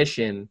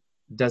condition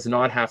does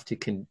not have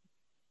to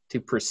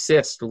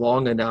persist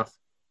long enough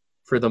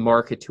for the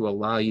market to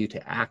allow you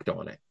to act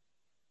on it.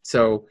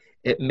 So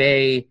it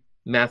may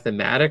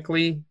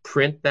mathematically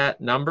print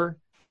that number,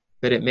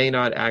 but it may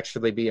not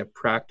actually be a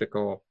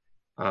practical,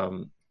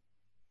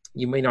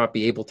 you may not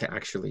be able to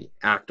actually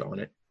act on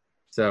it.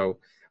 So,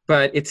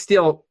 but it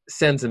still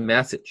sends a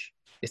message.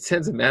 It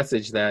sends a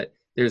message that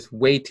there's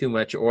way too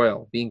much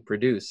oil being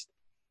produced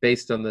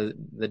based on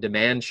the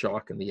demand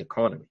shock in the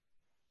economy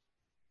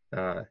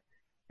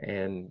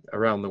and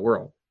around the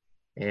world.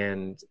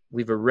 And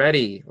we've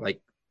already,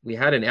 we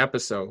had an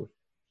episode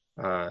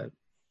a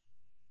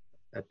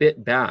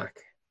bit back,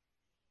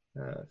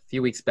 a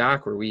few weeks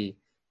back, where we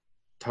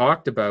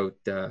talked about,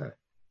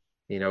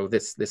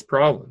 this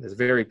problem, this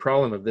very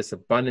problem of this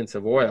abundance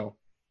of oil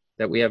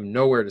that we have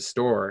nowhere to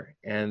store.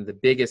 And the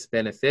biggest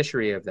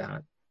beneficiary of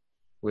that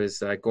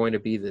was going to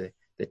be the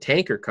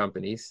tanker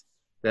companies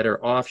that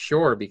are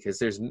offshore, because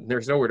there's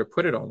nowhere to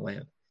put it on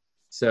land.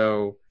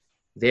 So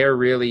they're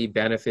really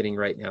benefiting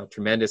right now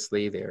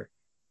tremendously. Their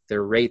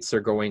rates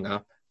are going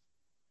up,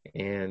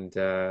 and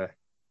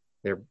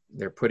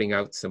they're putting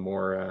out some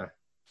more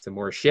some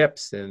more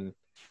ships, and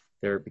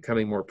they're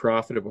becoming more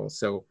profitable.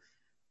 So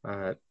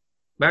I'm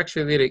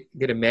actually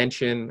going to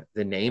mention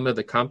the name of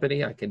the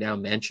company. I can now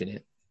mention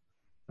it.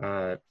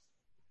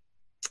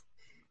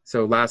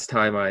 So last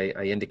time I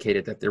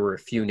indicated that there were a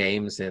few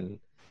names, and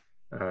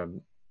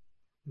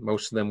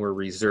most of them were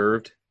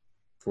reserved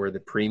for the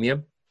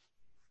premium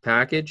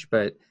package,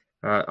 but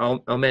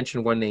I'll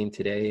mention one name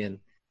today, and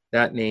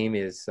that name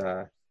is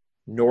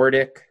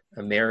Nordic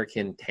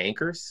American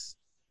Tankers,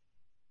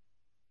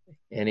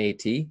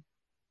 NAT,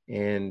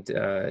 and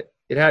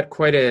it had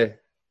quite a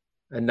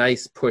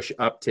nice push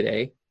up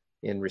today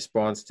in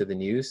response to the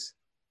news,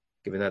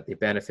 given that they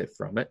benefit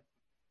from it.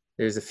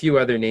 There's a few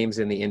other names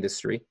in the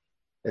industry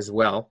as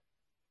well.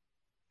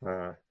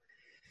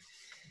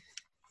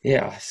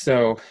 Yeah,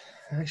 so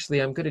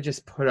actually I'm going to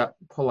just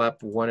pull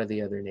up one of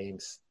the other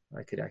names.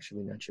 I could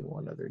actually mention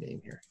one other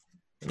name here.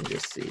 Let me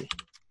just see.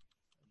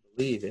 I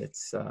believe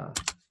it's, let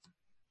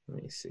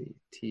me see,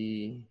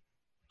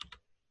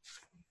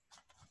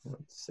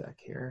 one sec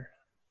here.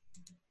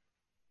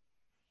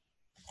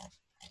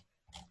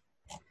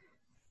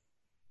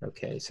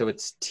 Okay, so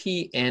it's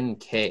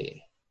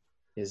TNK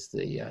is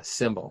the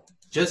symbol.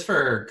 Just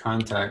for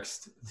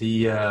context,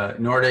 the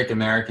Nordic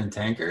American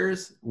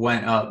Tankers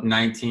went up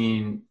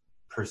 19%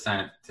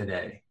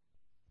 today.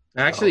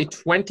 Actually,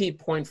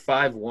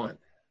 20.51.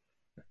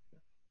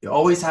 You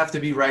always have to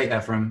be right,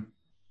 Ephraim.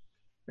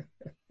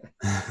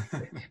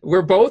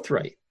 We're both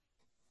right.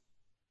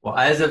 Well,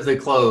 as of the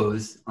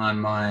close on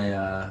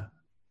my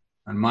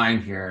on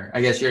mine here,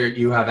 I guess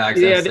you have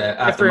access to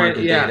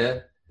aftermarket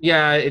data.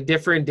 Yeah,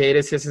 different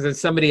data systems, and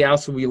somebody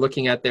else will be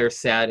looking at their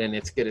set, and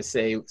it's going to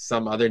say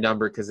some other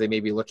number because they may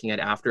be looking at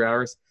after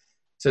hours.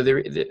 So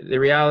the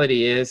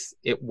reality is,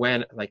 it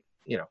went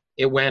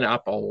it went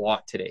up a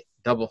lot today,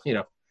 double,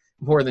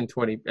 more than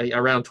 20,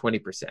 around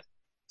 20%.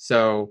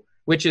 So,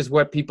 which is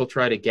what people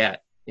try to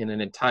get in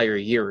an entire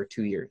year or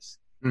 2 years,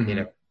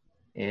 and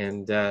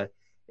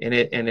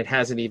it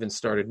hasn't even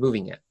started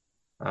moving yet.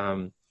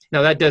 Now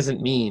that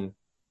doesn't mean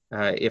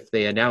if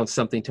they announce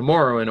something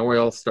tomorrow and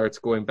oil starts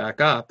going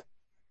back up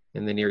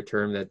in the near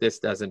term that this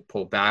doesn't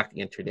pull back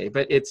intraday.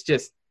 But it's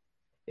just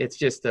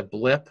a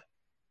blip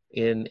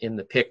in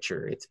the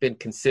picture. It's been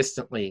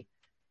consistently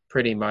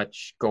pretty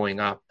much going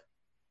up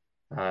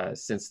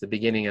since the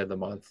beginning of the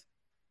month,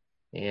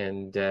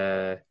 and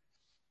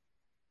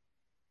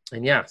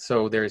yeah,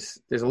 so there's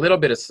a little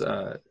bit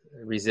of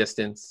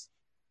resistance,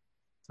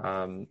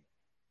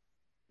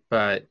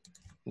 but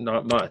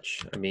not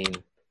much. I mean,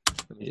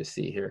 let me just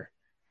see here.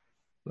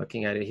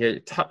 Looking at it here,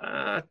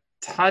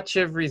 touch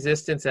of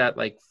resistance at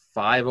like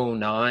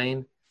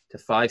 509 to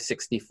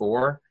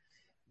 564,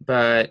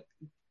 but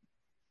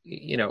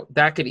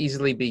that could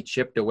easily be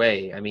chipped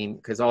away. I mean,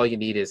 because all you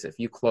need is if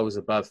you close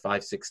above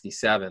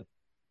 567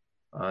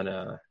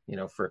 on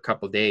for a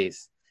couple of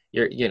days,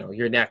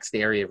 your next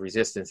area of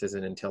resistance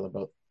isn't until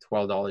about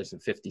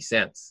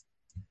 $12.50.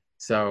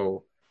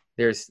 So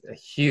there's a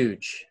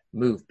huge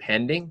move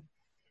pending,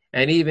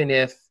 and even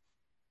if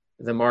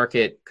the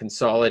market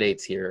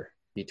consolidates here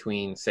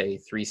between, say,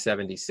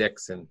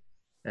 376 and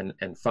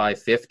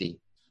 550,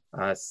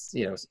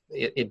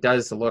 it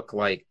does look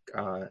like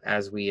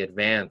as we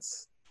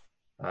advance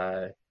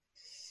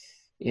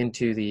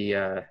into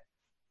the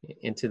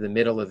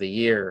middle of the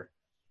year,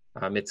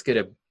 it's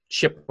going to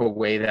chip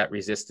away that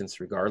resistance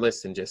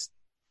regardless, and just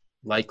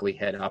likely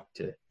head up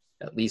to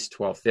at least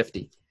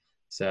 1250.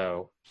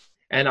 So,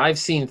 and I've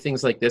seen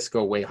things like this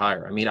go way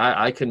higher. I mean,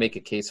 I could make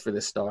a case for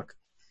this stock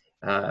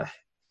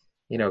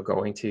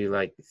going to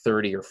like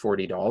 $30 or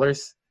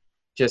 $40,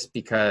 just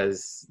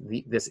because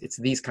it's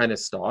these kind of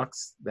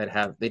stocks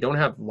that they don't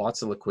have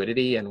lots of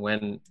liquidity, and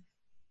when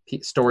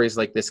stories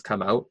like this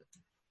come out,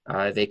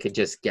 they could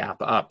just gap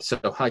up. So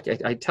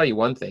I tell you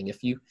one thing: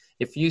 if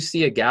you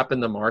see a gap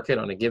in the market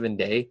on a given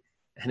day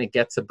and it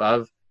gets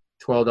above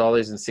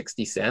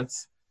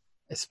 $12.60,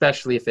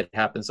 especially if it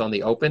happens on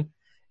the open,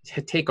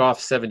 take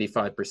off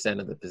 75%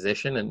 of the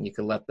position, and you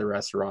can let the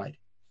rest ride.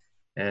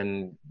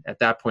 And at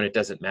that point, it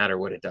doesn't matter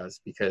what it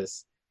does,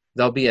 because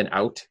there'll be an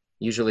out.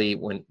 Usually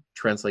when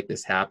trends like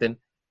this happen,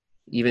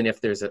 even if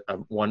there's a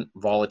one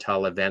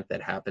volatile event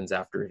that happens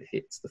after it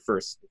hits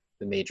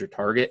the major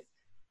target,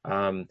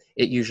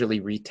 it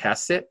usually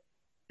retests it.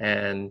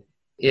 And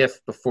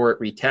if before it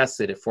retests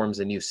it, it forms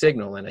a new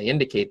signal, and I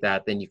indicate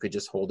that, then you could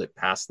just hold it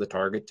past the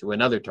target to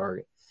another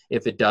target.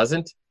 If it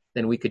doesn't,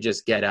 then we could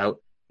just get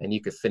out, and you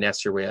could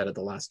finesse your way out of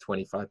the last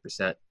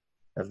 25%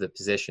 of the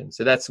position.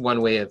 So that's one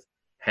way of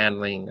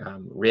handling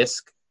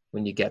risk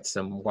when you get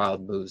some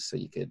wild moves, so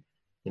you could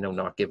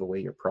not give away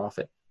your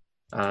profit.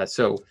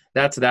 So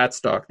that's that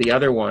stock. The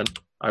other one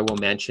I will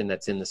mention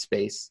that's in the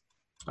space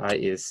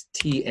is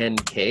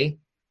TNK,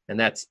 and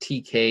that's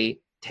TK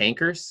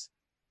Tankers,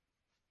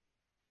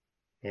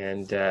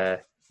 and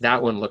that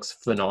one looks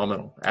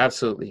phenomenal,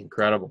 absolutely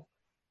incredible,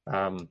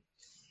 and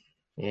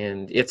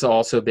it's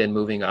also been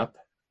moving up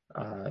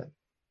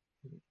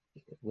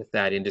with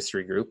that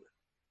industry group.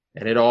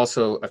 And it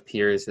also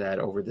appears that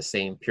over the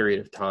same period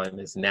of time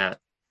as NAT,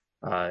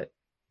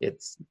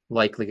 it's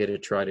likely going to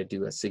try to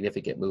do a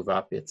significant move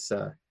up.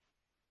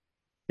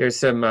 There's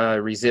some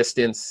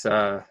resistance,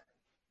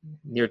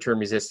 near-term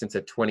resistance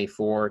at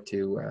 24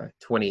 to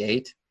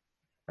 28.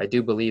 I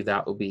do believe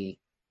that will be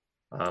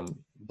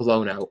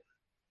blown out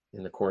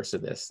in the course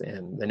of this.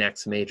 And the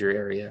next major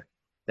area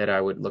that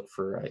I would look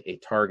for a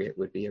target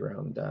would be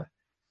around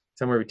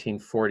somewhere between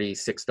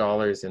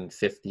 $46 and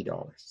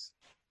 $50.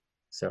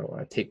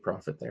 So take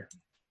profit there.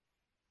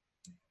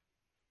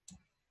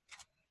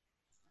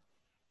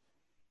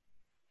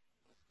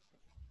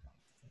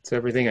 That's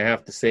everything I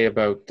have to say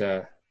about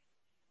the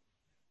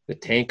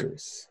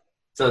tankers.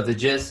 So the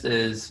gist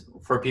is,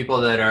 for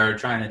people that are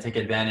trying to take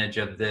advantage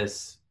of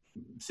this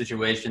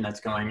situation that's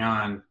going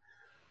on,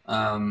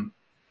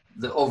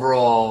 the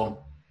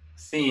overall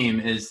theme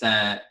is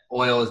that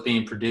oil is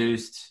being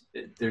produced,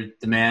 their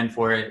demand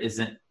for it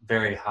isn't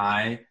very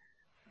high,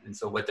 and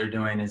so what they're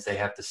doing is they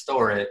have to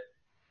store it,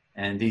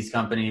 and these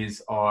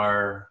companies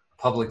are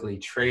publicly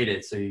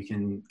traded, so you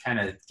can kind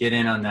of get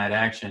in on that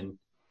action,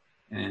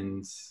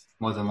 and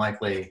more than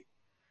likely,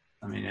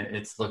 I mean,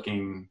 it's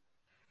looking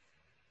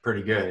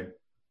pretty good.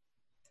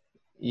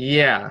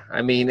 Yeah,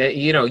 I mean,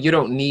 you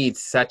don't need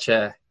such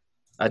a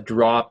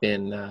drop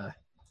in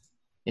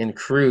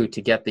crude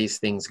to get these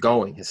things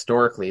going.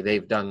 Historically,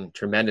 they've done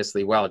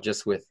tremendously well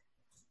just with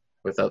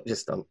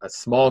just a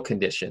small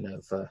condition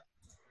of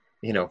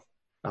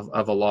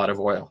of a lot of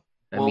oil.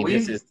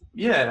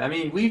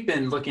 We've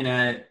been looking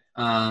at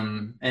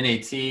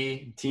NAT,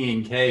 T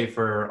and K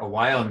for a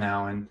while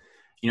now, and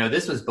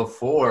this was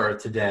before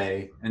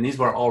today, and these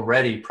were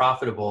already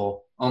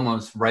profitable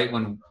almost right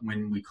when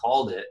we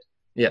called it.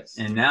 Yes.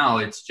 And now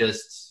it's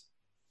just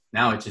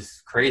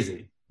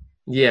crazy.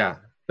 Yeah,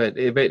 but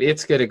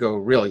it's going to go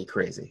really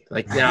crazy.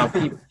 Like now,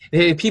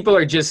 people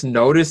are just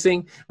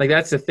noticing. Like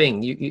that's the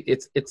thing.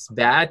 It's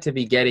bad to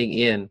be getting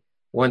in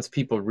once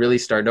people really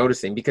start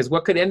noticing, because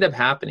what could end up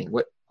happening?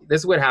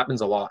 This is what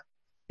happens a lot,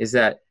 is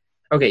that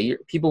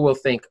people will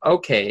think,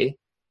 okay,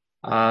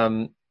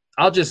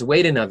 I'll just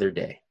wait another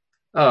day.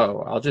 Oh,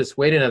 I'll just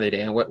wait another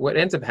day. And what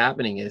ends up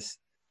happening is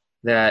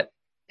that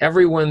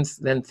everyone's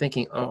then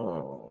thinking,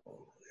 oh,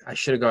 I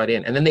should have got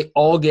in. And then they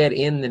all get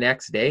in the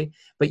next day,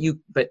 but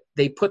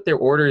they put their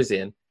orders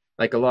in,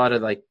 like a lot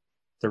of like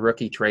the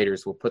rookie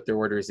traders will put their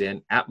orders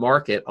in at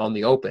market on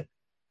the open,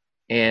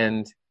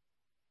 and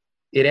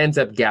it ends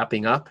up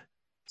gapping up.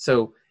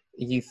 So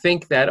you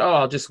think that, oh,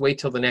 I'll just wait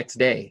till the next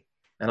day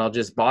and I'll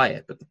just buy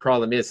it. But the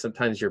problem is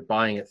sometimes you're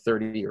buying at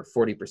 30 or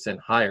 40%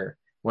 higher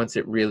once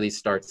it really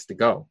starts to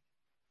go.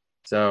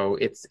 So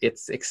it's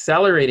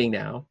accelerating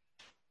now,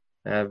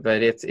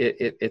 but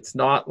it's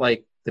not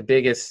like the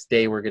biggest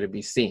day we're going to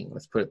be seeing.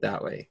 Let's put it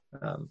that way.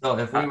 So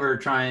if we were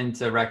trying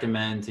to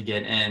recommend to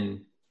get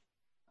in,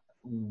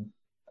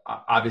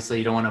 obviously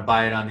you don't want to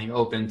buy it on the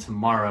open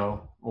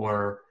tomorrow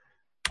or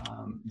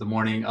the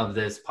morning of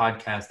this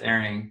podcast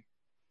airing.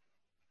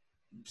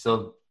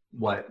 So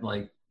what,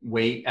 like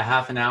wait a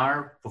half an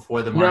hour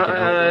before the market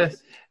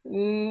opens?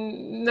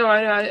 No,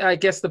 I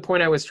guess the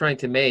point I was trying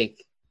to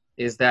make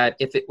is that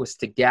if it was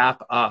to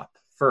gap up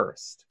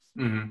first,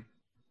 mm-hmm.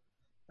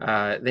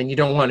 Then you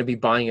don't want to be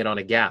buying it on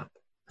a gap.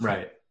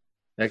 Right.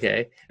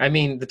 Okay. I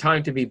mean, the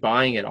time to be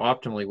buying it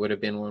optimally would have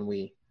been when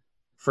we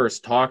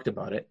first talked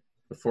about it,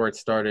 before it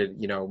started,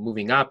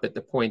 moving up. But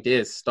the point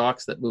is,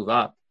 stocks that move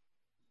up,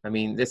 I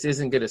mean, this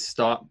isn't going to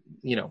stop,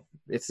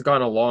 it's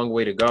gone a long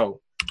way to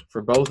go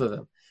for both of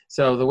them.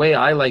 So the way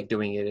I like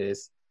doing it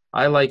is,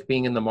 I like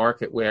being in the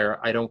market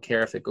where I don't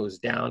care if it goes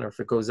down or if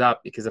it goes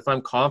up, because if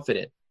I'm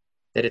confident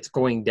that it's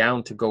going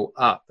down to go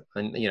up,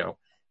 and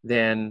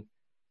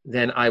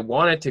then I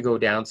want it to go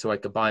down so I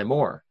could buy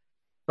more.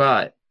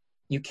 But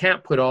you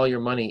can't put all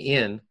your money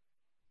in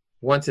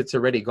once it's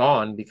already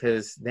gone,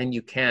 because then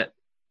you can't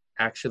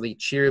actually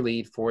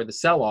cheerlead for the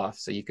sell-off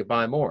so you could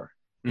buy more.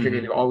 Mm-hmm. You're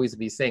going to always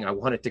be saying, I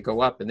want it to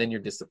go up, and then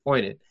you're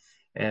disappointed.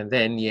 And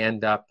then you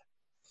end up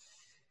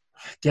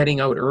getting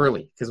out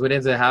early, because what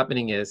ends up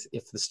happening is,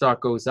 if the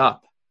stock goes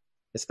up,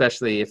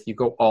 especially if you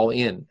go all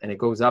in and it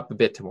goes up a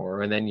bit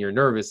tomorrow, and then you're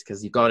nervous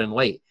because you got in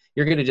late,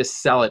 you're going to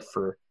just sell it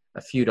for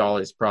a few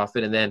dollars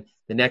profit, and then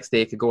the next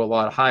day it could go a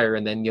lot higher,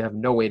 and then you have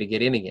no way to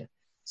get in again.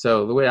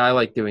 So the way I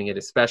like doing it,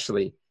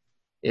 especially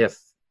if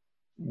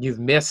you've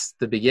missed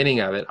the beginning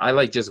of it, I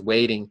like just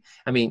waiting.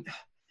 I mean,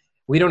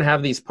 we don't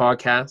have these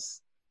podcasts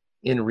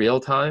in real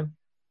time,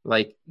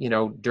 like,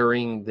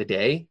 during the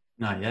day.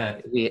 Not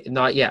yet.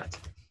 Not yet.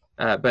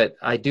 But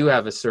I do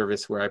have a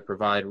service where I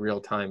provide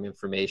real-time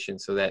information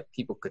so that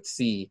people could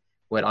see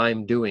what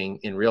I'm doing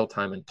in real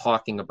time and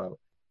talking about.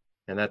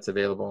 And that's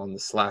available on the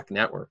Slack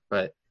network.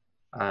 But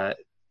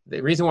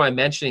the reason why I'm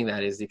mentioning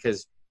that is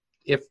because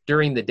if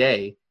during the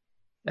day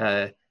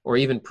or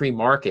even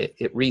pre-market,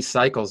 it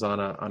recycles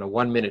on a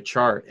 1 minute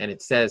chart and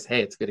it says,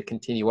 hey, it's going to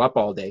continue up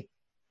all day,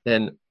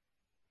 then,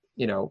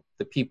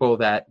 the people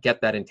that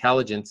get that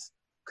intelligence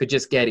could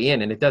just get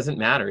in, and it doesn't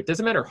matter. It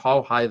doesn't matter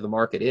how high the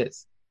market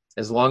is,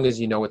 as long as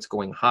it's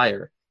going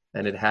higher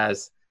and it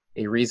has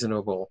a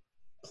reasonable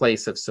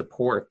place of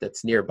support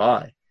that's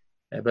nearby.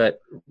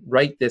 But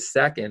right this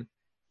second,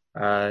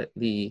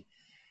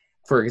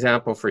 For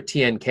example, for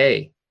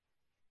TNK,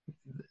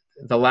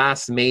 the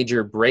last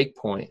major break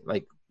point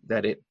like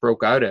that it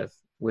broke out of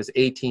was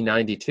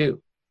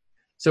 1892.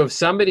 So if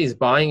somebody's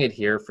buying it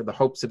here for the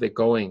hopes of it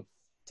going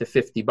to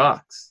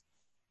 $50,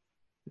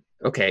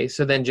 okay,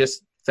 so then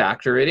just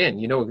factor it in.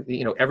 You know,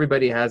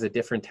 everybody has a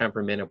different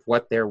temperament of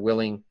what they're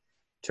willing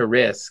to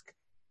risk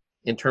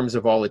in terms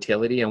of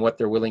volatility and what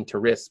they're willing to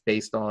risk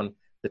based on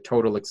the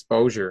total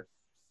exposure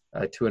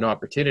to an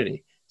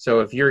opportunity. So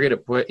if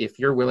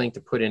you're willing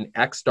to put in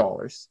X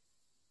dollars,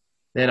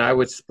 then I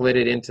would split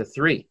it into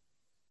 3.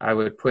 I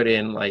would put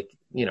in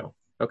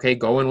okay,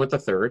 go in with a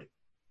third,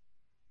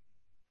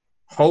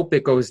 hope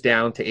it goes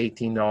down to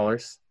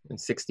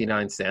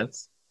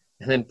 $18.69,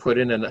 and then put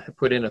in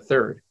a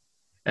third.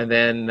 And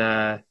then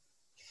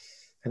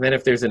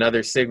if there's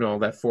another signal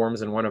that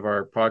forms in one of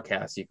our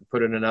podcasts, you can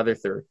put in another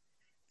third.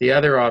 The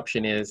other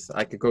option is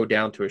I could go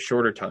down to a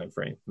shorter time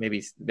frame.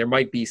 Maybe there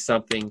might be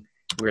something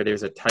where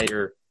there's a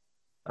tighter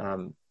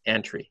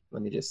entry.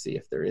 Let me just see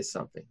if there is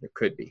something. There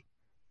could be.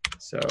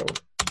 So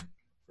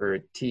for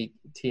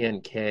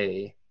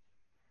TNK,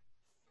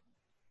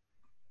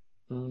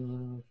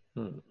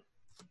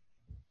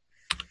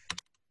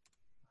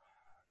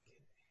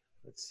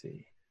 let's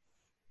see.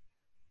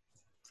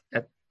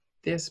 At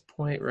this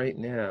point right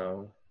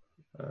now,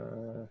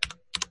 I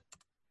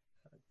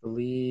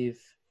believe,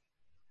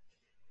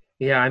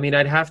 yeah, I mean,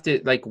 I'd have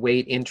to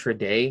wait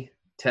intraday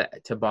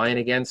to buy in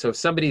again. So if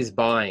somebody's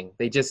buying,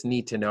 they just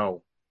need to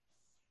know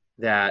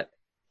that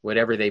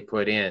whatever they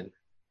put in,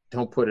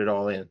 don't put it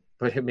all in,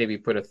 but maybe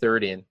put a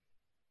third in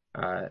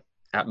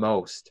at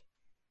most,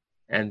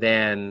 and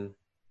then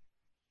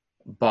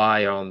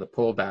buy on the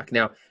pullback.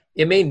 Now,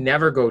 it may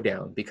never go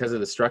down because of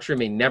the structure. It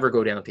may never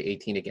go down to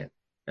 18 again.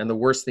 And the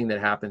worst thing that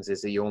happens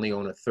is that you only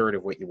own a third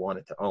of what you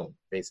wanted to own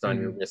based on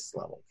your risk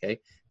level. Okay.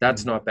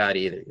 That's not bad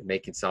either. You're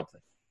making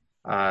something.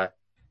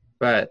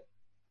 But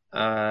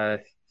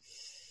the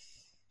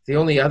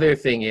only other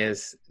thing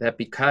is that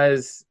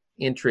because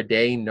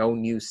intraday, no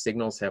new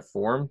signals have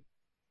formed.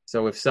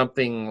 So if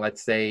something,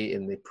 let's say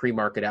in the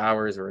pre-market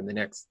hours or in the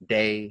next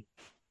day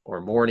or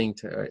morning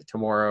to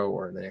tomorrow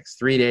or in the next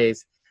 3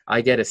 days,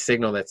 I get a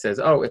signal that says,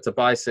 oh, it's a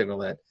buy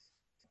signal at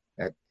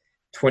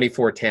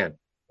 24.10.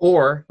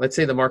 Or let's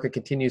say the market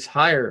continues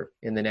higher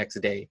in the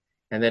next day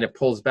and then it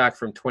pulls back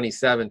from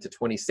 27 to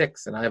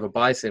 26 and I have a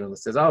buy signal that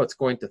says, oh, it's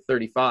going to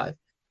 35.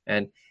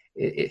 And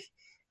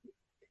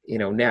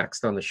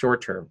next on the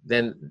short term,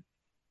 then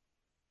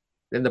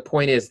the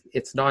point is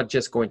it's not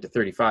just going to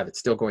 35, it's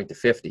still going to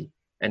 50.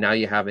 And now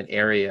you have an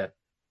area,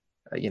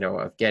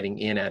 of getting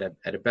in at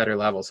a better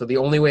level. So the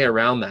only way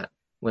around that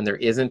when there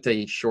isn't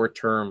a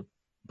short-term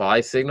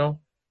buy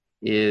signal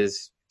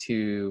is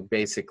to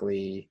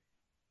basically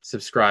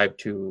subscribe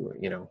to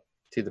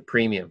the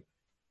premium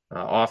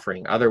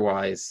offering.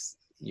 Otherwise,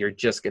 you're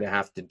just going to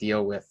have to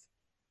deal with,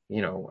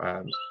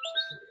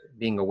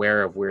 being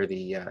aware of where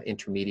the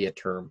intermediate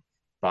term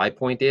buy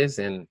point is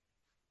and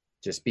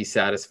just be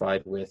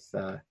satisfied with,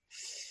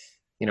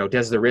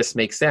 does the risk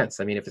make sense?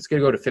 I mean, if it's going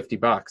to go to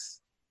 $50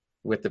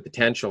 with the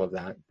potential of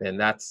that, then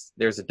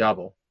there's a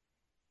double.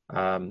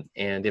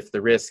 And if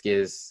the risk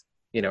is,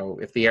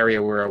 if the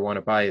area where I want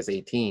to buy is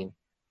 18,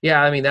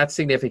 yeah, I mean, that's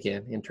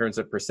significant in terms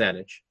of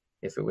percentage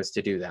if it was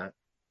to do that.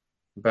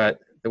 But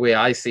the way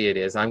I see it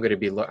is I'm going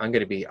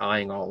to be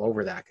eyeing all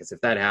over that, because if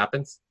that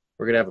happens,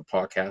 we're going to have a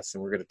podcast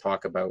and we're going to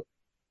talk about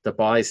the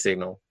buy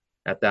signal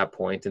at that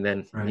point. And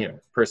then, right, a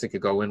person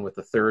could go in with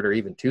a third or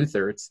even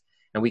 2/3,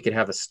 and we could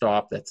have a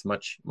stop that's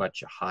much,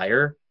 much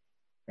higher,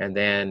 and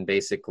then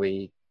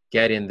basically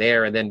get in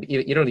there. And then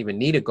you don't even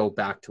need to go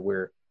back to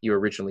where you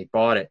originally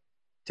bought it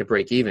to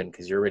break even,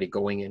 because you're already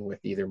going in with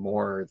either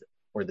more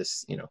or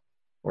this,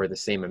 or the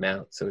same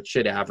amount. So it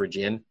should average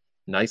in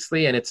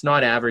nicely. And it's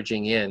not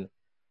averaging in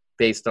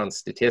based on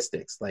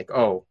statistics like,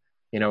 oh,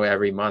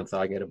 every month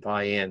I get to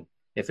buy in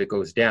if it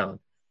goes down.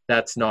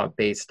 That's not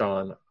based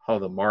on how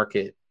the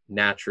market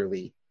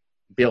naturally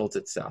builds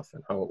itself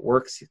and how it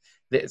works.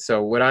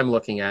 So what I'm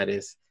looking at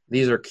is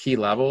these are key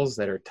levels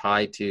that are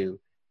tied to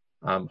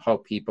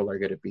how people are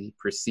going to be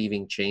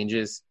perceiving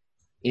changes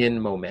in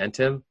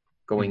momentum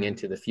going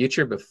into the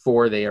future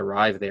before they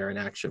arrive there and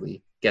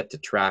actually get to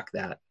track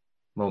that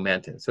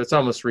momentum. So it's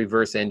almost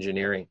reverse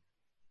engineering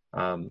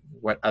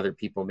what other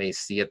people may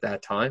see at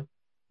that time,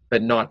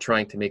 but not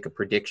trying to make a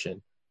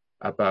prediction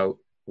about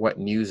what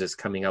news is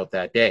coming out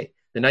that day.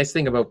 The nice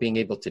thing about being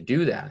able to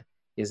do that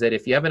is that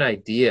if you have an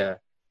idea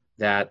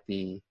that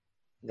the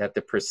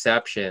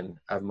perception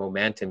of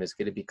momentum is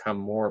going to become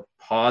more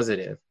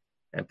positive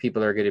and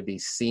people are going to be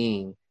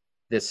seeing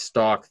this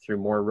stock through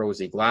more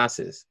rosy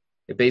glasses,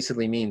 it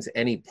basically means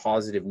any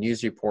positive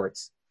news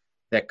reports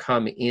that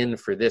come in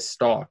for this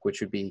stock,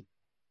 which would be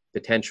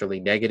potentially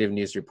negative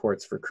news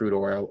reports for crude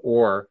oil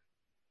or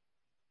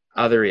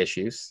other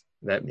issues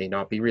that may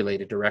not be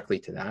related directly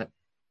to that,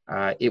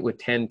 it would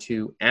tend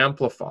to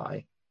amplify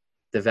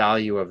the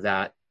value of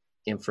that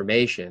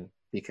information,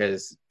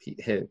 because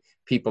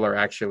people are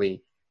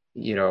actually,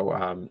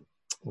 when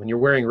you're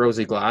wearing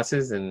rosy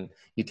glasses and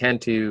you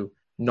tend to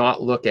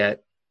not look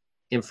at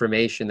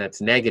information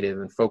that's negative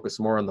and focus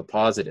more on the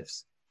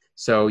positives.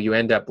 So you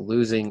end up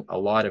losing a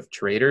lot of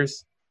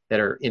traders that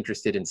are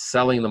interested in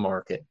selling the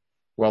market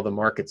while the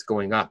market's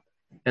going up.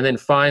 And then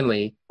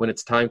finally, when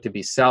it's time to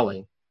be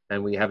selling,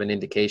 and we have an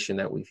indication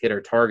that we've hit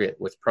our target,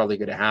 what's probably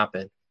going to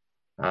happen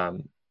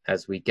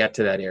as we get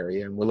to that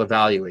area, and we'll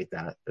evaluate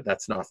that, but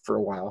that's not for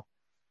a while,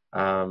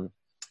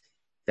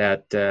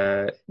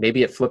 that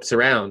maybe it flips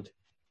around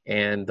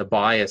and the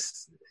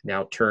bias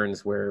now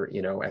turns where,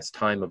 as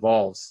time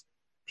evolves,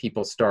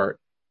 people start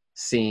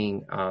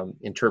seeing,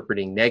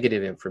 interpreting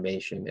negative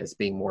information as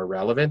being more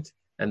relevant,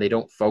 and they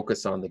don't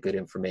focus on the good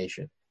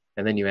information.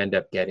 And then you end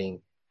up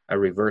getting a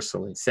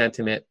reversal in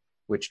sentiment,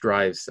 which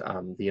drives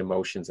the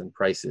emotions and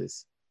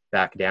prices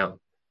back down.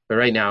 But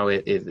right now,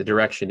 the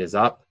direction is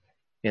up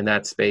in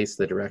that space.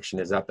 The direction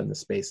is up in the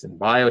space in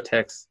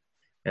biotechs,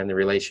 and the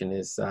relation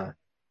is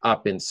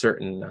up in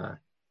certain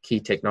key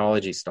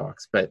technology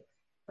stocks. But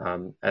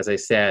as I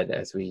said,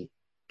 as we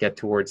get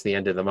towards the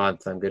end of the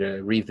month, I'm going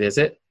to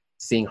revisit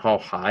seeing how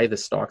high the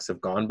stocks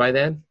have gone by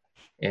then,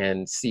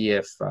 and see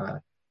if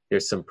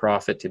there's some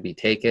profit to be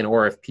taken,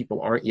 or if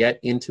people aren't yet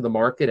into the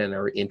market and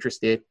are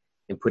interested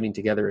in putting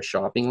together a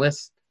shopping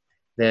list,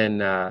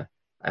 then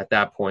at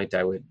that point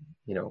I would,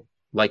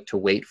 like to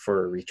wait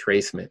for a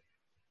retracement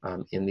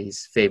in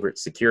these favorite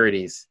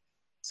securities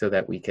so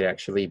that we could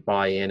actually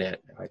buy in at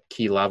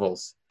key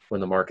levels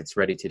when the market's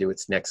ready to do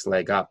its next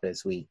leg up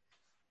as we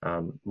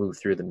move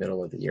through the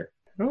middle of the year.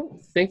 I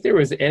don't think there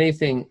was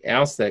anything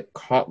else that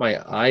caught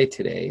my eye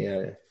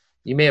today.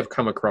 You may have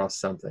come across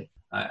something.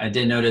 I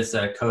did notice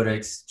that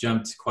Codex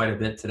jumped quite a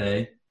bit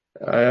today.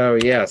 Oh,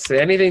 yes.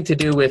 Anything to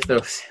do with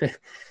those?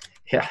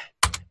 Yeah,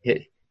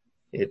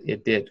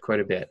 it did quite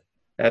a bit.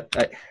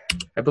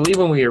 I believe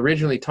when we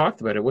originally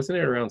talked about it, wasn't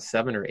it around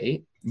 7 or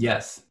 8?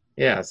 Yes.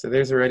 Yeah, so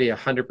there's already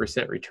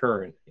 100%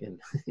 return in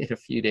a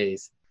few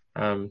days.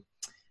 And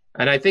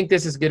I think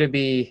this is going to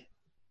be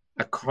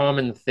a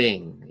common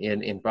thing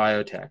in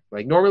biotech.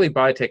 Like normally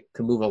biotech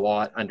can move a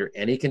lot under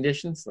any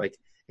conditions. Like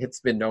it's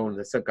been known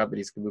that some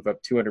companies can move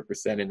up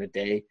 200% in a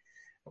day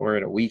or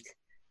in a week.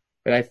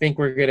 But I think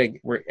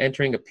we're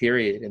entering a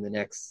period in the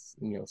next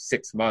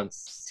 6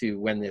 months to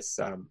when this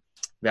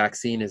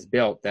vaccine is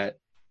built that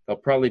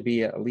there'll probably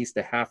be at least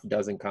a half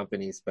dozen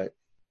companies, but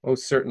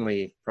most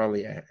certainly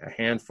probably a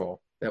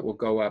handful that will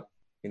go up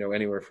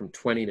anywhere from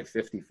 20 to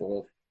 50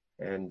 fold.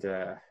 And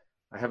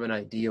I have an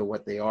idea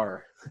what they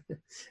are.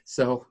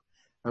 So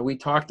we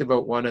talked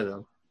about one of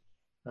them.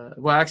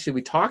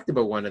 We talked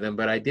about one of them,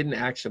 but I didn't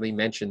actually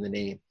mention the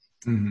name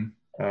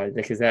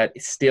because that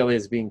still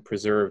is being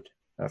preserved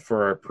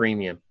for our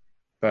premium.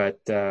 But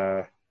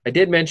I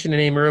did mention a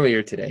name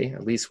earlier today,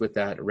 at least with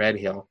that Red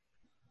Hill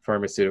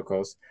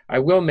Pharmaceuticals. I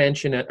will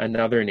mention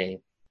another name.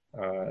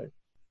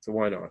 So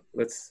why not?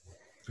 Let's.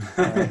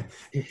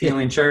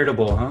 Feeling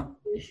charitable, huh?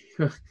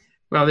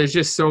 Well, there's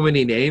just so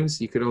many names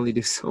you could only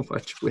do so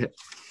much with.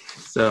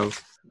 So,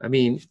 I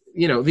mean,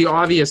 the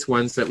obvious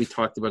ones that we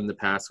talked about in the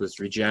past was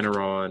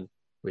Regeneron,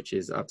 which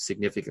is up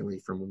significantly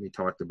from when we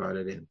talked about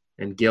it,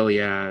 and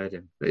Gilead,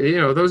 and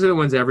those are the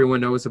ones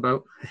everyone knows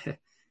about.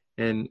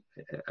 And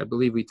I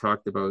believe we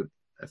talked about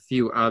a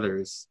few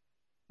others,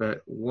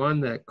 but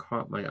one that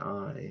caught my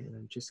eye, and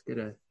I'm just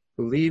gonna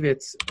believe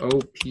it's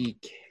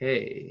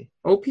OPK.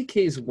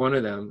 OPK is one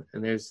of them,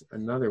 and there's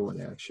another one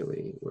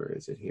actually. Where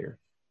is it here?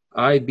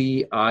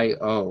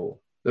 IBIO.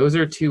 Those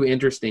are two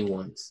interesting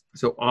ones.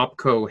 So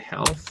Opco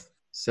Health.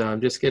 So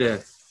I'm just gonna.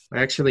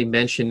 I actually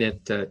mentioned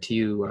it to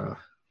you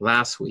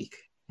last week,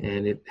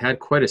 and it had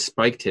quite a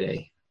spike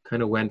today.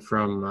 Kind of went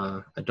from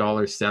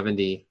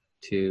 $1.70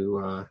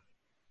 to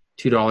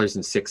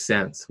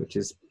 $2.06, which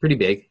is pretty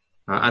big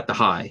at the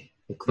high.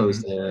 It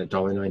closed at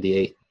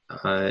 $1.98.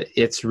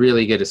 It's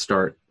really going to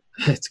start.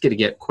 It's going to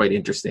get quite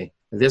interesting.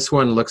 This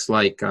one looks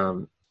like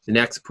the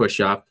next push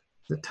up.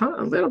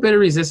 A little bit of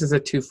resistance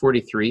at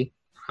 243.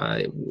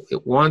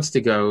 It wants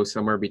to go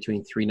somewhere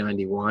between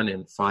 391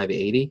 and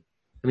 580.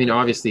 I mean,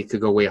 obviously, it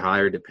could go way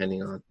higher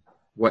depending on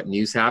what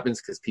news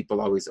happens because people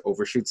always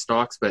overshoot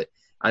stocks. But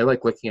I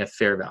like looking at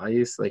fair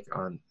values, like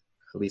on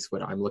at least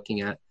what I'm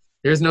looking at.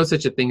 There's no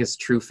such a thing as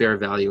true fair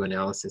value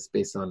analysis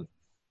based on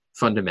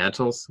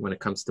fundamentals when it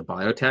comes to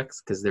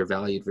biotechs because they're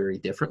valued very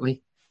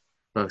differently.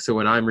 So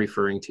when I'm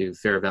referring to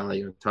fair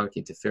value, I'm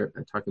talking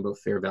about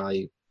fair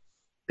value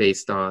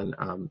based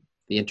on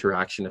the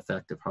interaction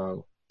effect of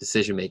how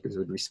decision makers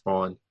would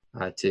respond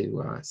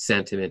to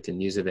sentiment and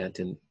news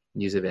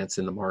events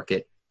in the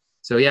market.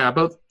 So yeah,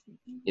 about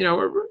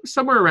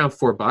somewhere around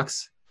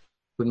 $4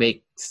 would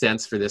make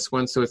sense for this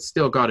one. So it's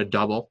still got a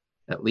double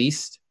at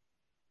least,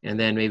 and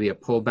then maybe a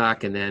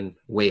pullback, and then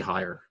way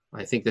higher.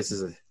 I think this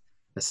is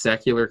a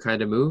secular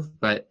kind of move,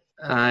 but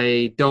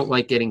I don't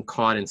like getting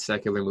caught in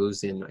secular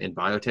moves in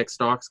biotech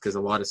stocks because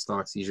a lot of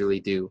stocks usually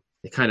do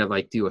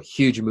a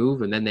huge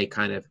move and then they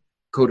kind of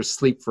go to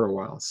sleep for a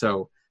while.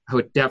 So I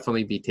would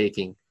definitely be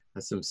taking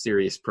some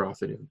serious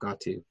profit if it got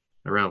to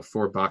around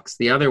 $4.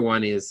 The other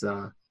one is,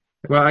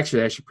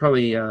 actually I should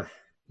probably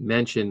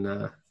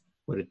mention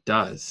what it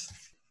does.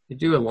 They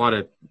do a lot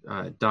of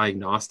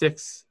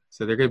diagnostics,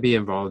 so they're going to be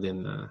involved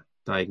in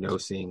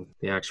diagnosing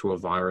the actual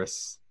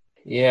virus.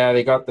 Yeah,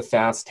 they got the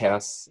fast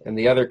tests, and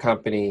the other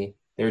company,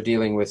 they're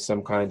dealing with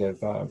some kind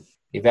of a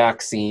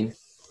vaccine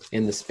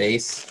in the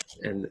space,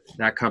 and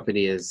that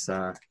company is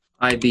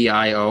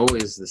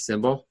IBIO is the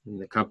symbol, and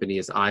the company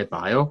is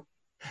iBio.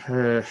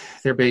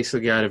 They're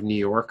basically out of New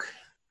York.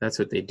 That's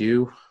what they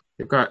do.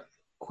 They've got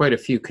quite a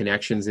few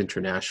connections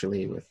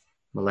internationally with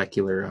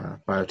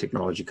molecular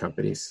biotechnology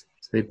companies.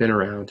 So they've been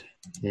around.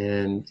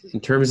 And in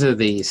terms of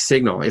the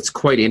signal, it's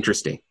quite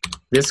interesting.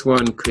 This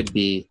one could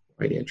be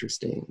quite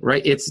interesting,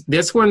 right?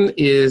 This one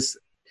is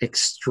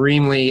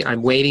extremely,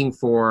 I'm waiting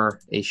for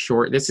a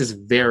short, this is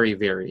very,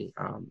 very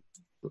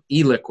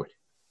e-liquid.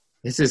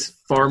 This is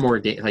far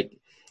more, like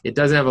it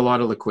doesn't have a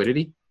lot of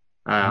liquidity.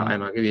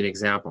 And I'll give you an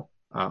example.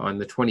 On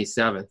the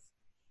 27th,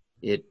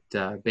 it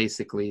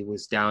basically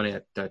was down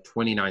at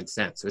 29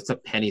 cents. So it's a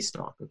penny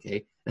stock,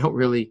 okay? I don't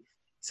really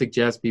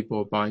suggest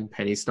people buying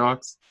penny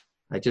stocks.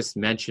 I just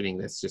mentioning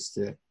this just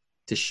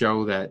to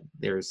show that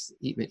there's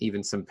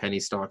even some penny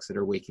stocks that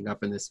are waking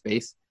up in this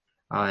space.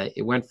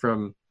 It went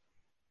from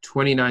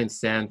 29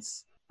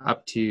 cents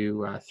up to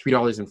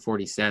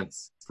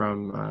 $3.40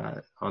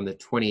 from on the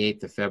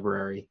 28th of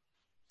February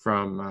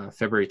from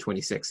February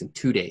 26th in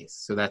 2 days.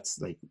 So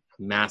that's like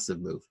a massive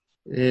move.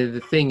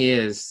 The thing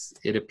is,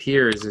 it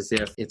appears as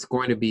if it's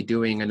going to be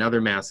doing another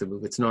massive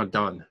move. It's not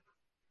done.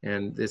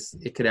 And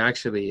it could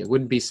actually, I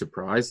wouldn't be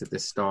surprised if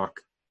this stock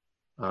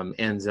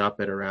ends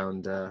up at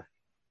around $8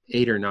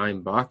 or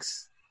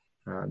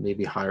 $9,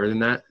 maybe higher than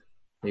that,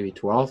 maybe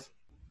 12.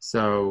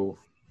 So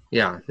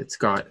yeah,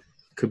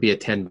 could be a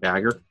 10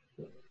 bagger.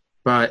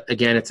 But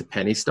again, it's a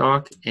penny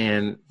stock.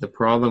 And the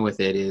problem with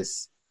it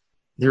is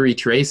the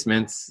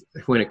retracements,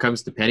 when it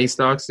comes to penny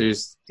stocks,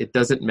 it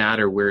doesn't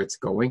matter where it's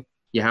going.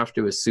 You have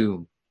to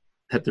assume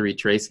that the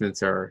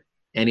retracements are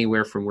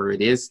anywhere from where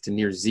it is to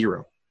near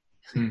zero.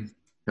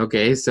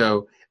 Okay,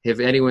 so if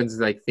anyone's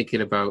like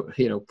thinking about,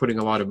 putting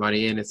a lot of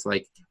money in, it's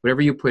like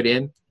whatever you put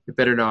in, it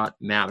better not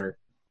matter,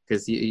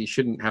 because you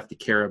shouldn't have to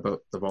care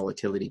about the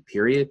volatility,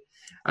 period.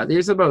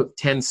 There's about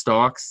 10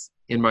 stocks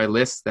in my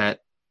list that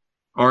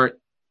aren't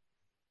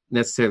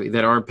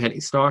penny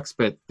stocks,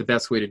 but the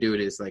best way to do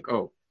it is like,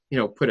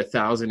 put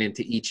 1,000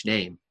 into each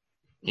name.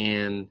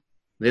 And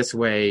this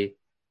way,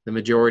 the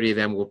majority of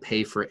them will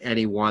pay for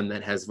any one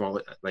that has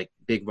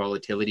big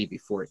volatility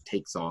before it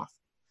takes off.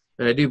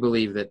 But I do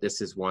believe that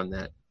this is one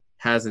that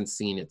hasn't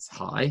seen its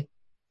high,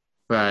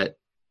 but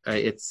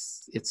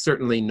it's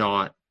certainly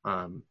not,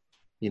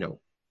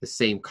 the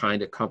same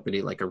kind of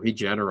company like a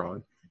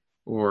Regeneron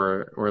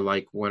or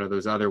like one of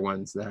those other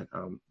ones that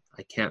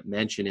I can't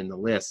mention in the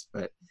list,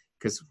 but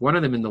because one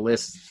of them in the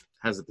list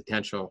has the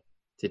potential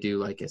to do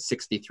like a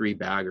 63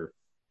 bagger.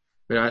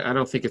 But I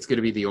don't think it's going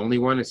to be the only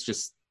one. It's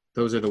just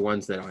those are the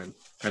ones that I'm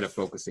kind of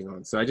focusing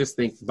on. So I just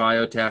think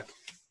biotech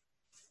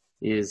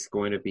is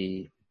going to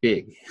be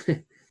big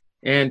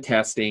and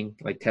testing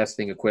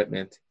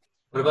equipment.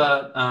 What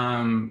about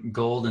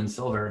gold and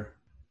silver?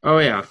 Oh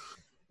yeah.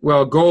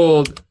 Well,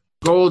 gold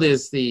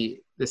is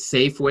the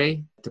safe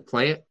way to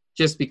play it,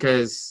 just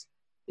because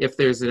if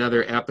there's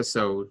another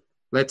episode,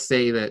 let's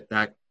say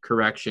that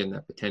correction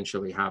that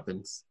potentially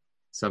happens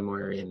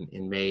somewhere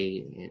in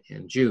May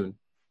and June,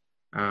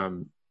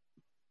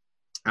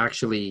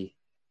 actually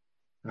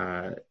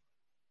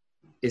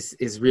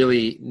is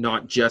really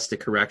not just a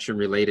correction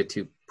related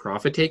to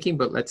profit taking,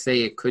 but let's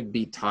say it could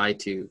be tied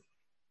to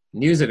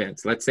news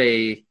events. Let's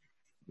say,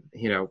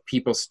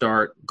 people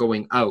start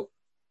going out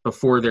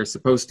before they're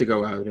supposed to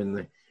go out,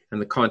 and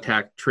the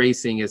contact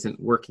tracing isn't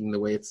working the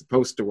way it's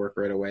supposed to work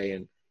right away,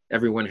 and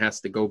everyone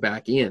has to go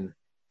back in.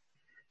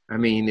 I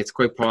mean, it's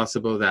quite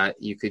possible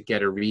that you could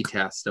get a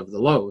retest of the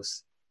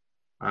lows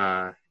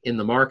in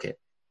the market.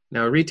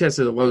 Now, a retest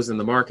of the lows in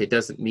the market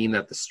doesn't mean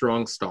that the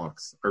strong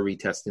stocks are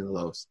retesting the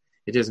lows.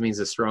 It just means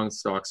the strong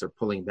stocks are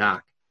pulling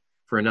back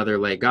for another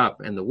leg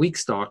up, and the weak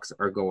stocks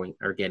are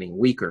getting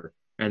weaker,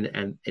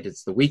 and it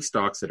is the weak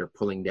stocks that are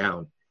pulling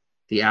down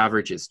the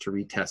averages to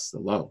retest the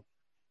low,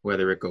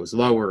 whether it goes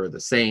lower or the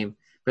same.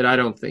 But I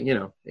don't think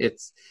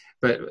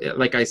But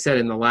like I said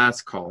in the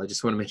last call, I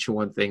just want to mention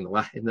one thing.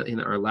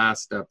 In our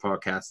last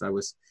podcast, I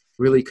was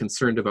really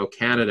concerned about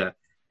Canada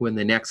when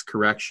the next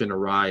correction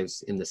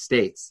arrives in the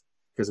States.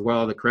 Because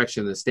while the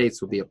correction in the States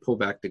will be a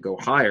pullback to go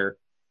higher,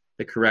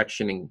 the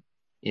correction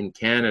in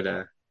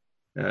Canada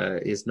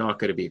is not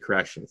going to be a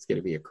correction. It's going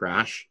to be a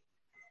crash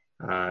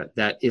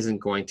that isn't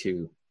going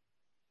to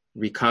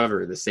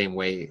recover the same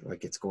way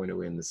like it's going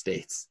to in the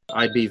States.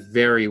 I'd be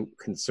very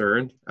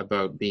concerned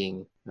about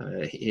being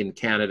in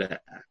Canada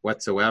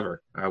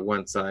whatsoever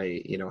once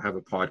I have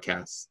a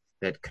podcast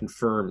that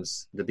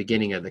confirms the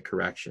beginning of the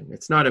correction.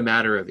 It's not a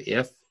matter of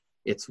if,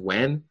 it's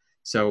when.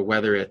 So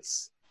whether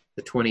it's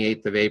the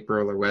 28th of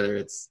April or whether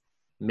it's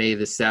May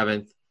the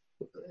 7th,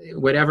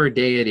 whatever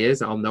day it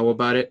is, I'll know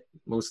about it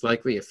most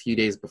likely a few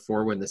days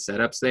before when the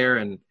setup's there,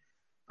 and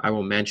I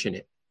will mention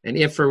it. And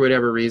if for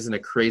whatever reason a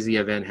crazy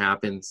event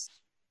happens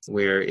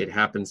where it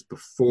happens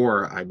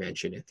before I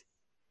mention it,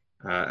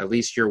 At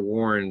least you're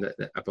warned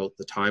about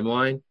the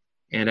timeline.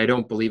 And I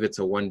don't believe it's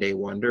a one-day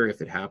wonder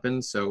if it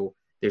happens. So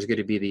there's going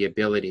to be the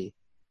ability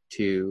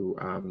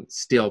to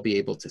still be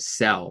able to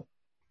sell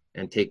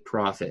and take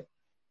profit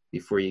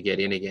before you get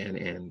in again.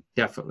 And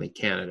definitely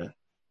Canada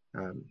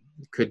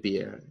could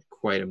be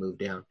quite a move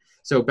down.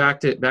 So back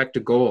to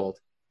gold.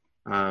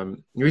 The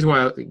reason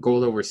why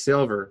gold over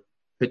silver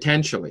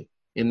potentially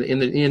in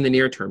the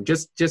near term,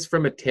 just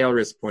from a tail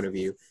risk point of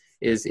view,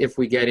 is if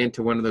we get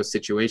into one of those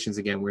situations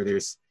again where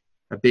there's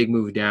a big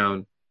move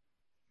down,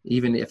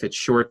 even if it's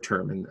short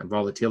term and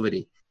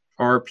volatility,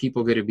 are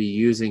people going to be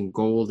using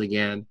gold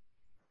again,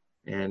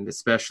 and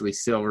especially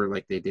silver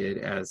like they did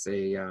as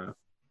a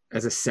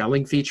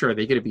selling feature? Are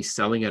they going to be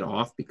selling it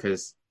off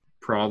because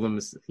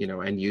problems,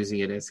 and using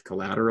it as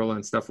collateral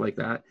and stuff like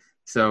that?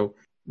 So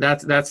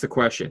that's the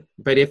question.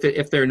 But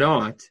if they're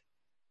not,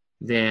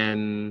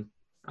 then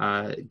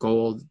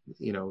gold,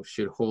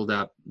 should hold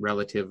up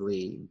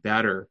relatively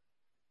better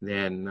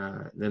than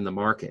the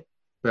market.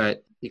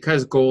 But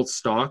because gold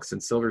stocks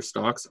and silver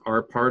stocks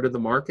are part of the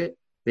market,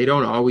 they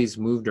don't always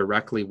move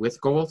directly with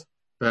gold.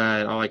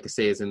 But all I can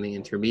say is in the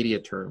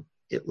intermediate term,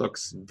 it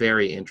looks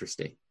very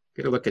interesting.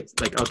 Get a look at,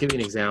 I'll give you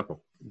an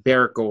example.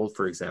 Barrick Gold,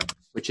 for example,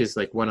 which is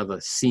like one of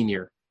the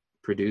senior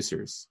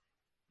producers.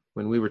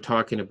 When we were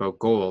talking about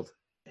gold,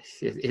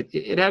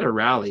 it had a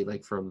rally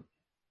like from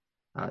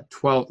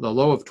the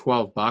low of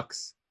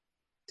 $12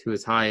 to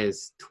as high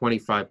as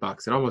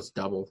 $25. It almost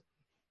doubled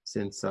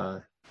since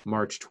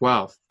March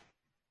 12th.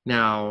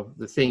 Now,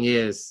 the thing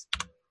is,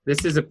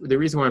 the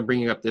reason why I'm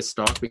bringing up this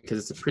stock, because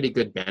it's a pretty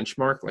good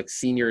benchmark. Like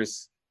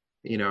seniors,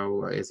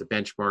 is a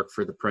benchmark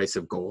for the price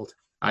of gold,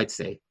 I'd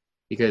say,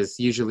 because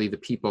usually the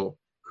people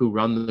who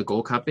run the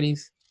gold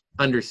companies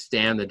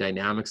understand the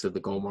dynamics of the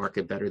gold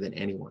market better than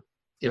anyone.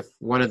 If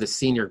one of the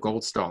senior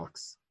gold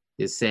stocks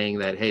is saying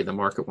that, hey, the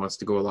market wants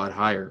to go a lot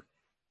higher,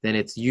 then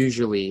it's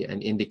usually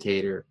an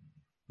indicator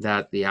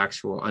that the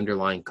actual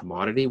underlying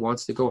commodity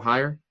wants to go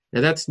higher. Now,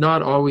 that's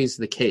not always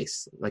the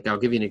case. Like, I'll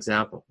give you an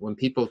example. When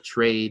people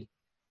trade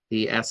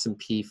the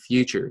S&P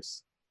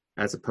futures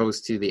as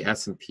opposed to the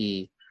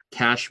S&P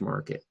cash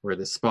market or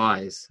the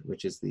SPYs,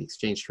 which is the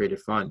exchange traded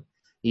fund,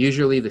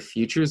 usually the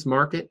futures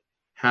market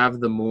have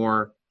the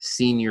more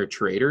senior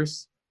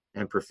traders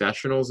and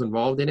professionals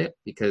involved in it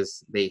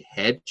because they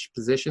hedge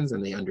positions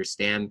and they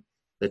understand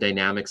the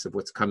dynamics of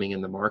what's coming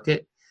in the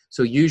market.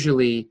 So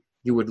usually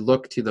you would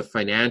look to the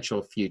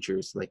financial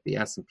futures like the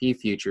S&P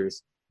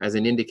futures as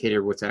an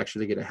indicator of what's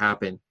actually going to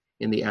happen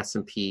in the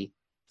S&P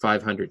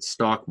 500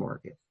 stock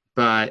market.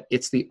 But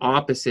it's the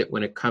opposite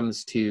when it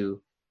comes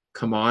to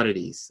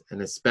commodities,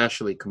 and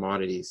especially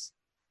commodities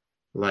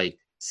like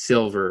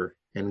silver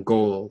and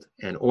gold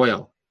and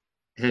oil.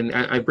 And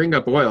I bring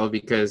up oil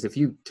because if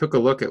you took a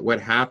look at what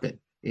happened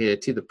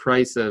to the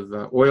price of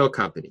oil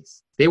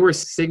companies, they were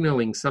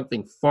signaling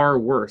something far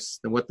worse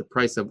than what the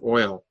price of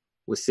oil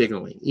was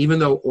signaling. Even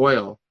though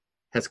oil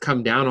has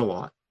come down a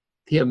lot,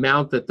 the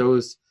amount that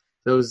those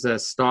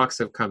stocks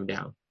have come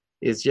down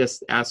is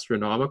just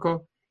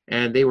astronomical.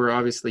 And they were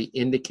obviously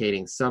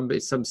indicating some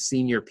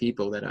senior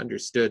people that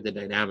understood the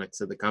dynamics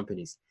of the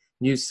companies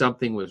knew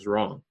something was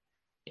wrong.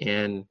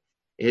 And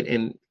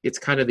it's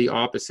kind of the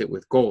opposite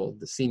with gold.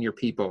 The senior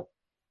people,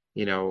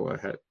 know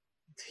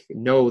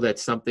that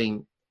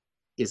something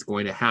is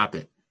going to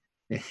happen.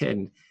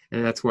 And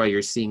that's why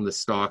you're seeing the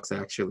stocks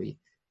actually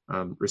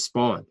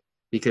respond.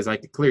 Because I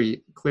could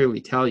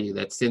clearly tell you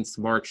that since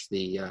March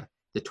the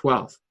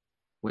 12th,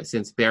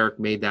 since Barrick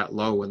made that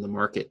low when the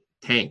market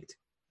tanked,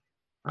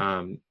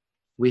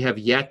 we have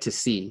yet to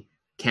see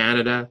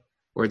Canada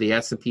or the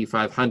S&P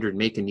 500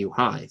 make a new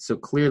high. So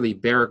clearly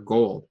Barrick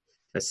Gold,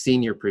 a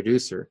senior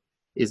producer,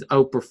 is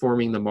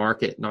outperforming the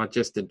market, not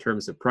just in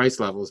terms of price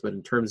levels, but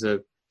in terms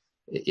of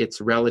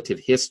its relative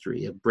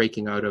history of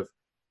breaking out of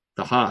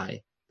the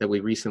high that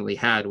we recently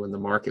had when the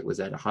market was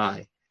at a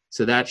high.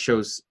 So that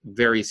shows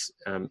very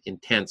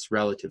intense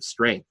relative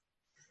strength.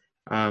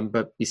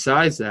 But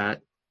besides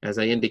that, as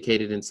I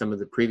indicated in some of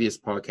the previous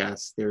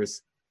podcasts,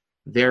 there's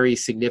very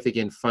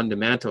significant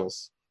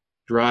fundamentals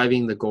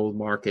driving the gold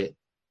market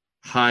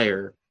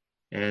higher,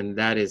 and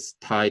that is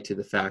tied to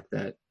the fact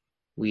that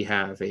we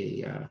have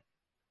a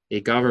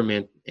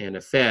government and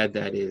a Fed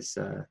that is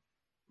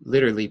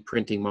literally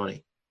printing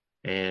money,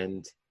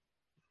 and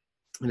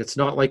it's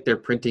not like they're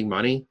printing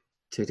money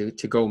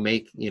to go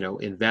make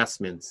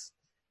investments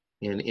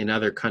in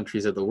other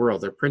countries of the world.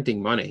 They're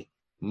printing money,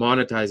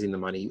 monetizing the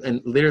money, and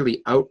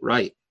literally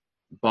outright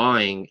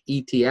buying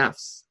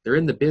ETFs. They're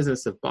in the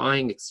business of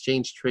buying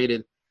exchange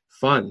traded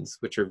funds,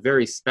 which are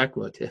very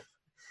speculative,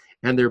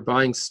 and they're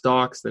buying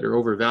stocks that are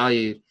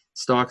overvalued,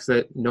 stocks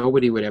that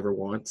nobody would ever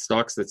want,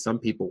 stocks that some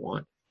people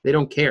want. They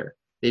don't care.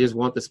 They just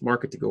want this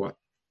market to go up.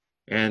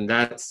 And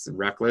that's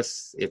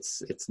reckless.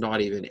 It's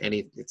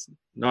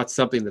not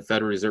something the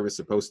Federal Reserve is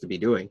supposed to be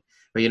doing.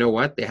 But you know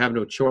what? They have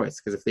no choice,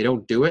 because if they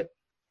don't do it,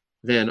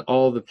 then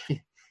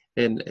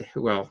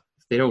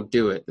if they don't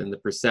do it, then the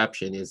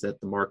perception is that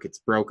the market's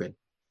broken,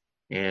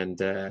 and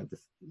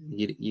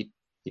you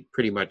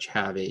pretty much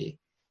have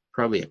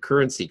probably a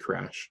currency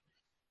crash.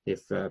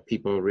 if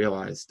people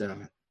realized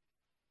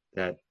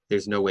that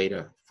there's no way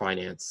to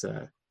finance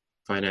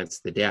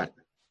the debt,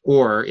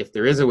 or if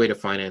there is a way to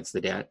finance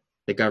the debt,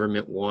 the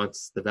government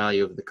wants the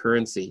value of the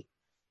currency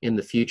in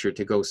the future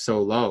to go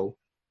so low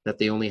that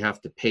they only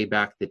have to pay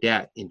back the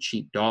debt in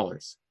cheap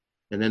dollars,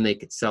 and then they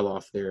could sell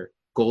off their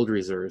gold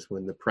reserves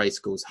when the price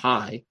goes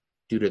high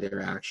due to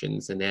their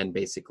actions, and then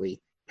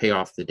basically pay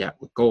off the debt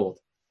with gold.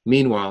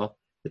 Meanwhile,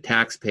 the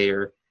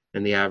taxpayer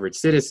and the average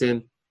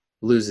citizen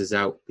loses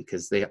out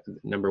because they,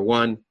 number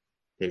one,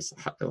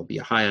 there'll be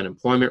a high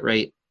unemployment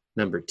rate.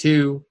 Number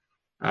two,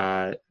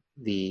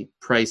 the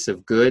price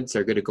of goods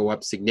are going to go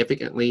up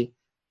significantly.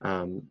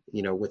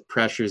 With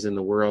pressures in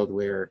the world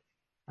where,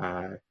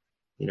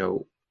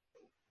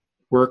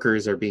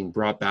 workers are being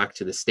brought back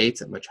to the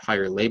States at much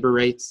higher labor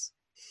rates.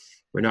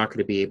 We're not going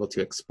to be able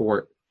to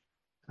export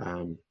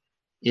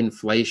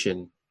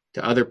inflation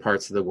to other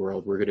parts of the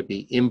world. We're going to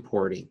be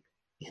importing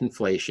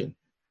inflation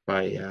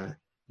by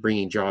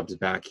bringing jobs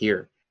back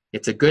here.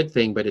 It's a good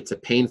thing, but it's a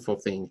painful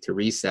thing to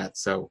reset.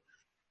 So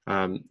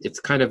it's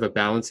kind of a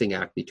balancing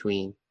act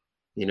between,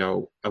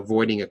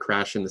 avoiding a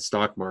crash in the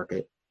stock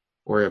market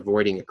or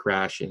avoiding a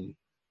crash in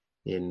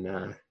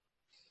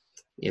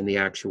the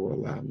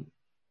actual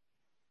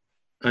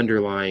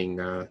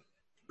underlying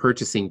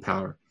purchasing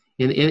power.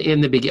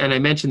 In the beginning, and I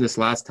mentioned this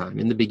last time,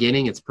 in the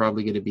beginning, it's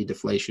probably going to be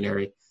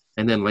deflationary,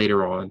 and then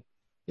later on,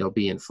 it'll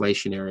be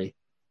inflationary.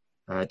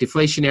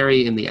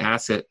 Deflationary in the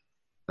asset,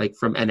 like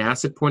from an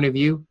asset point of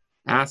view,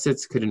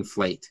 assets could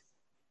inflate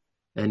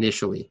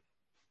initially,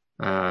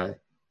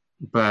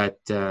 but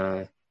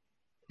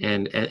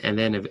and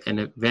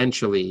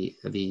eventually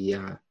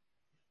the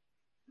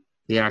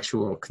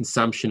actual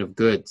consumption of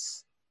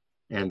goods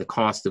and the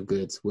cost of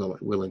goods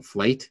will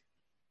inflate,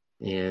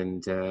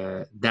 and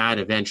that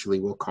eventually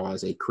will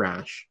cause a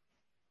crash.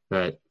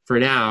 But for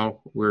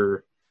now,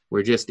 we're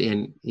just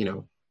in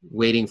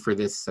waiting for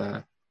this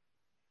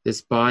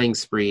buying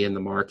spree in the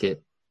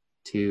market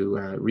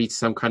to reach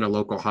some kind of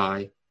local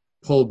high,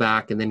 pull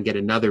back, and then get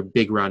another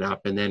big run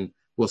up, and then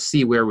we'll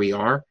see where we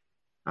are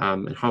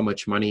and how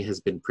much money has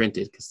been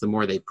printed. Because the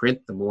more they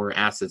print, the more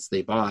assets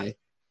they buy,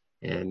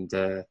 and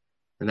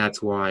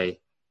that's why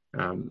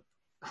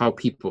how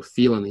people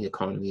feel in the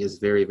economy is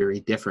very,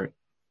 very different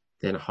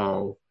than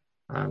how,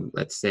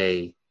 let's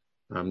say,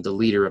 the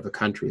leader of a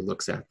country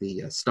looks at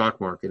the stock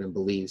market and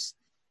believes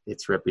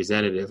it's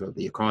representative of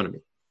the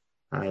economy.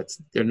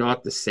 They're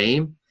not the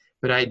same,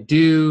 but I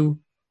do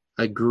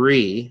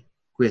agree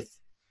with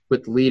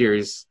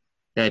leaders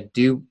that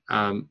do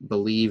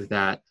believe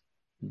that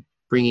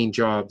bringing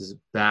jobs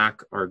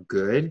back are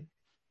good,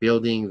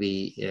 building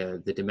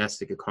the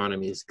domestic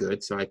economy is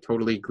good. So I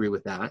totally agree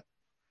with that.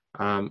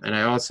 And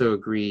I also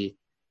agree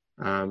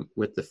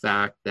with the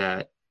fact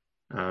that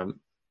the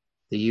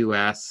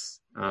U.S.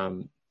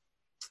 And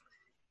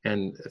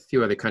a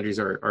few other countries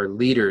are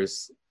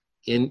leaders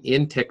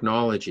in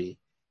technology,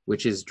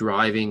 which is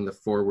driving the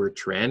forward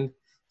trend.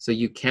 So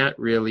you can't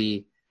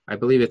really, I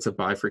believe it's a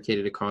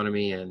bifurcated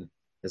economy, and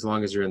as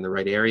long as you're in the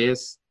right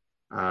areas,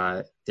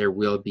 there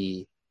will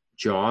be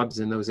jobs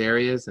in those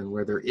areas, and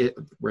where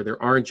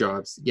there aren't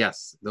jobs,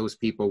 yes, those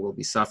people will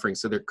be suffering.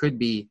 So there could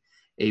be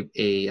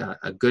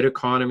a good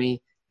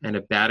economy and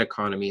a bad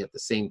economy at the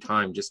same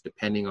time, just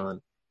depending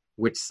on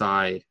which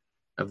side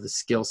of the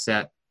skill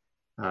set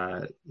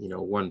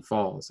one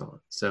falls on.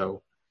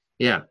 So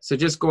yeah, so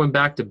just going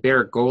back to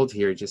Barrick Gold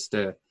here, just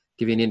to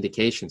give you an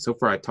indication. So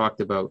far I talked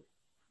about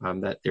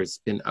that there's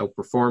been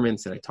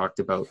outperformance, and I talked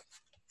about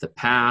the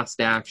past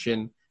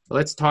action. But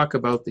let's talk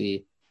about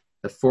the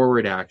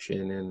forward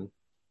action and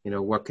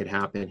what could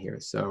happen here.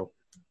 So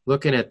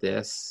looking at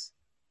this,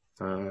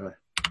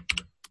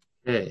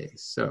 okay,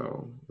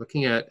 so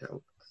looking at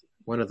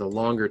one of the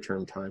longer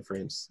term time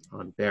frames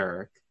on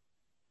Barrick,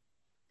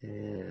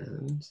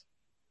 and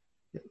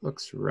it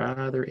looks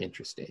rather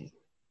interesting.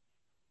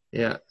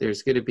 Yeah,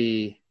 there's going to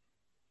be,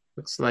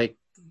 looks like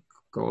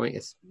going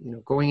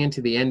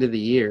into the end of the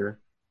year,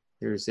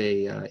 there's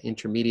a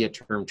intermediate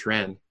term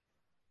trend,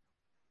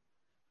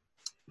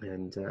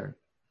 and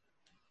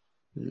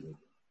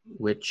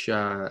which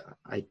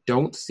I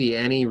don't see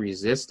any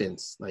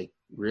resistance, like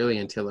really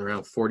until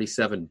around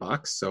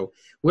 $47. So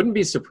wouldn't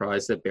be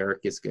surprised that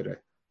Barrick is gonna,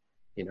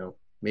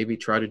 maybe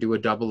try to do a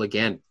double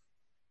again.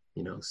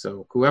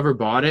 So whoever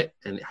bought it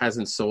and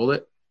hasn't sold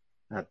it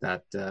at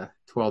that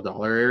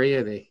 $12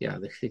 area, they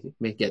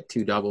may get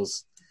two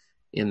doubles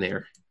in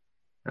there.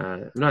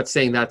 I'm not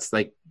saying that's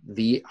like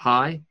the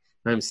high.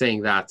 I'm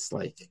saying that's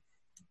like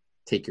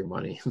take your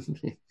money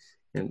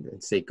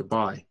and say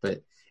goodbye.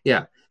 But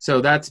yeah,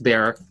 so that's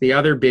Barrick. The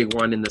other big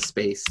one in the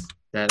space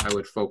that I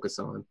would focus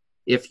on,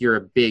 if you're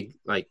a big,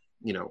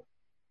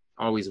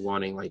 always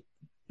wanting like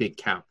big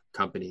cap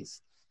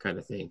companies kind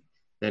of thing,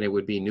 then it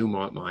would be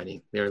Newmont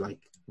Mining. They're like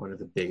one of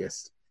the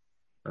biggest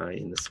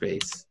in the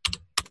space.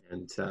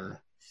 And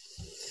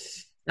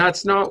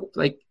that's not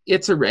like,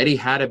 it's already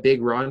had a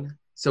big run.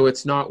 So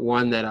it's not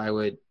one that I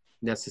would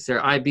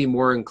necessarily, I'd be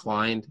more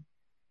inclined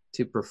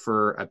to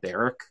prefer a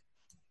Barrick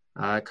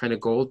kind of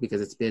gold,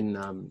 because it's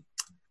been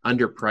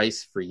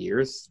underpriced for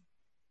years.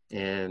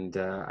 And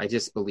I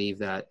just believe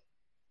that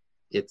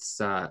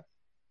it's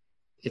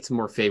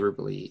more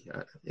favorably,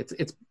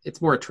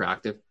 it's more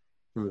attractive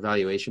from a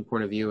valuation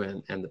point of view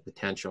and the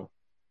potential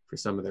for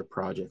some of their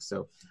projects.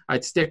 So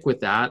I'd stick with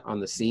that on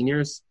the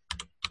seniors.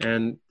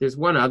 And there's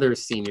one other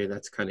senior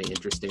that's kind of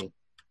interesting,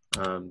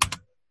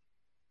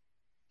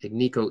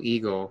 Agnico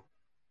Eagle,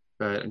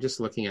 but I'm just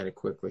looking at it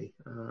quickly.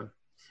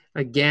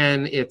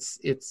 Again, it's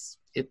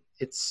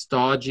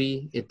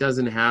stodgy. It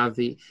doesn't have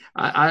the.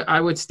 I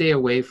would stay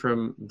away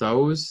from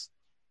those,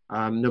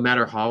 no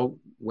matter how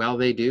well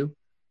they do,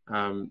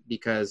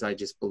 because I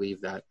just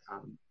believe that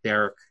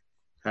Barrick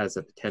has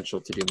a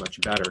potential to do much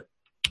better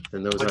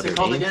than those. What's other it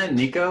called names. again?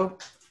 Nico?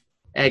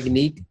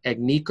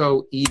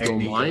 Agnico Eagle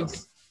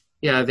Mines.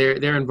 Yeah,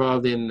 they're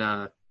involved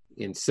in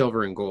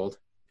silver and gold.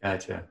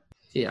 Gotcha.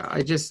 Yeah,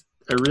 I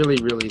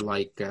really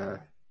like.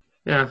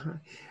 Yeah,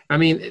 I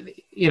mean,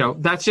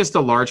 that's just a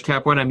large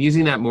cap one. I'm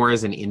using that more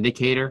as an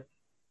indicator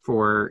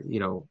for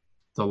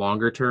the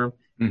longer term.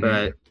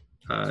 Mm-hmm.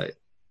 But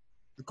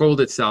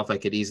gold itself, I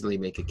could easily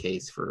make a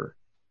case for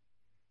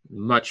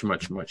much,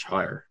 much, much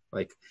higher.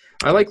 Like,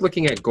 I like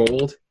looking at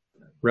gold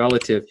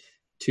relative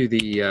to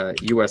the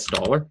US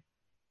dollar,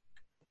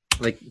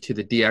 like to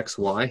the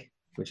DXY,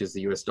 which is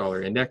the US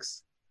dollar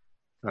index.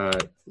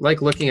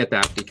 Like looking at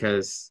that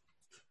because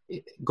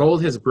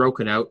gold has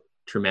broken out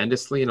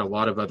tremendously in a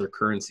lot of other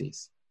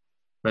currencies.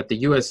 But the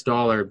US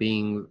dollar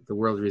being the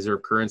world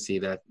reserve currency,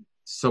 that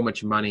so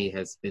much money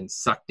has been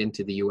sucked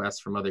into the US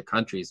from other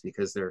countries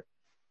because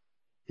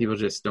people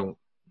just don't,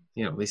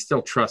 they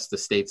still trust the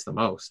States the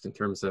most in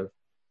terms of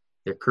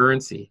their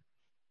currency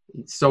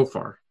so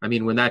far. I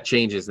mean, when that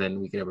changes, then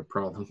we could have a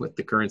problem with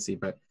the currency.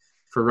 But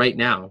for right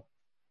now,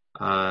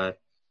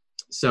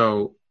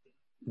 so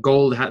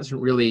gold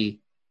hasn't really,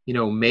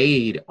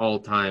 made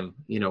all-time,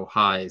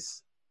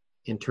 highs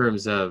in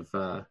terms of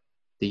the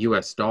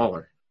US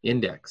dollar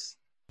index.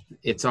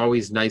 It's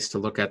always nice to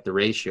look at the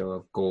ratio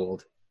of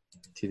gold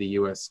to the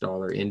US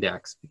dollar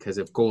index, because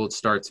if gold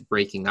starts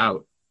breaking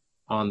out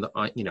on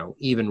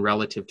even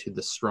relative to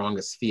the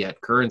strongest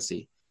fiat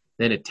currency,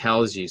 then it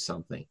tells you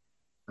something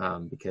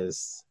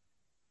because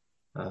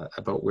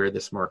about where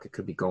this market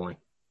could be going.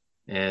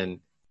 And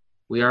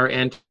we are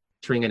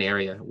entering an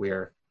area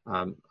where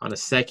on a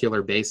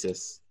secular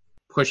basis,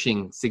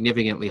 pushing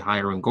significantly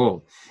higher in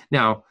gold.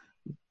 Now,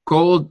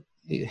 gold,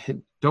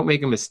 don't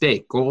make a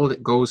mistake,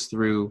 gold goes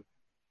through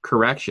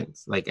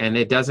corrections,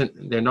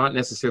 they're not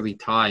necessarily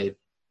tied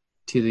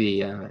to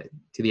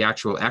the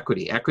actual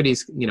equities.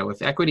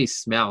 If equities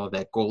smell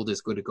that gold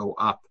is going to go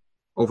up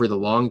over the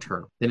long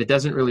term, then it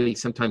doesn't really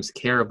sometimes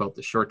care about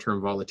the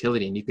short-term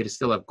volatility, and you could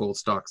still have gold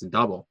stocks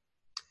double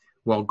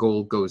while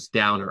gold goes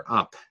down or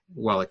up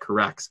while it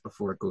corrects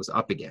before it goes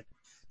up again.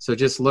 So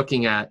just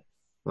looking at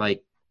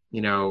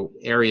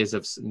areas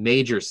of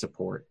major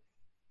support,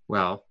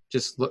 well,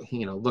 just look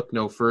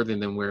no further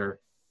than where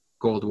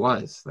gold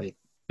was. Like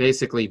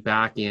basically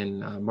back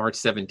in March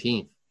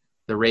 17th,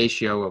 the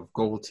ratio of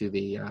gold to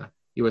the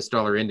US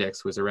dollar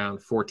index was around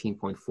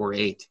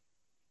 14.48.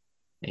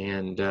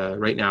 And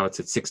right now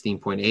it's at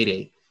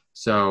 16.88.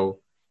 So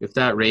if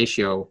that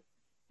ratio,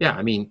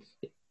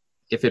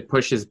 if it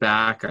pushes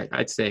back,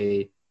 I'd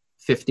say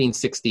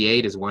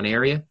 1568 is one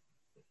area.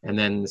 And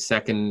then the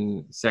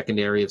second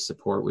area of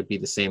support would be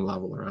the same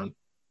level around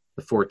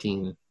the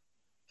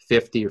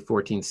 1450 or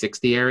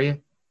 1460 area.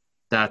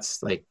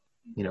 That's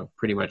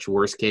pretty much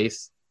worst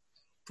case.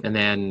 And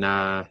then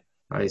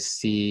I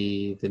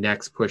see the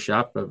next push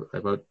up of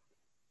about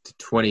to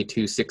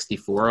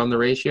 2264 on the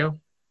ratio.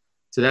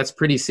 So that's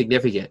pretty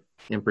significant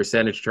in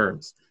percentage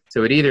terms.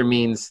 So it either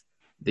means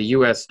the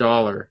US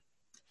dollar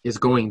is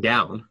going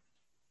down,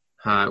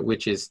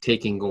 which is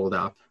taking gold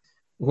up,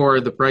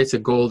 or the price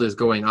of gold is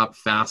going up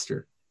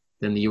faster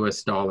than the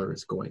US dollar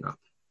is going up.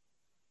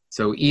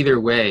 So either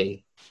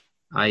way,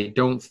 I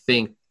don't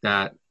think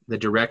that the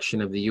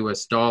direction of the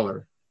US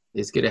dollar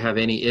is going to have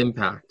any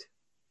impact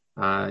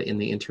in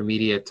the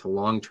intermediate to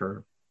long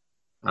term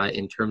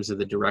in terms of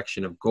the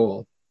direction of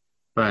gold.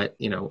 But,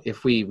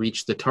 if we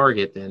reach the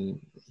target,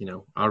 then,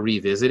 I'll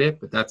revisit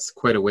it, but that's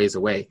quite a ways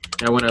away.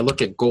 Now, when I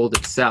look at gold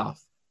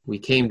itself, we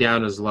came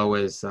down as low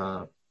as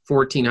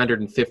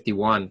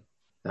 1,451.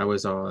 That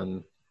was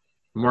on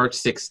March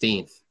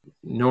 16th.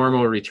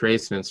 Normal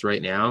retracements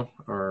right now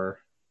are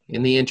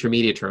in the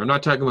intermediate term. I'm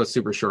not talking about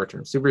super short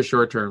term. Super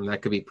short term,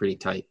 that could be pretty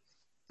tight.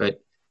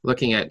 But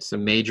looking at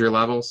some major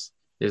levels,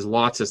 there's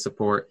lots of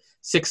support.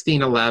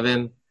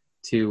 1611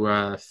 to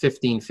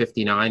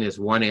 1559 is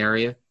one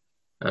area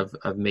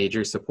of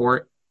major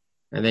support.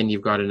 And then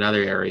you've got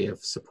another area of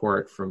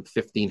support from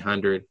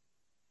 1500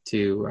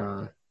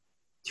 to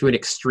an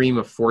extreme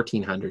of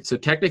 1400. So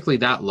technically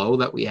that low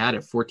that we had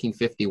at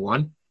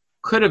 1451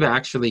 could have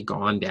actually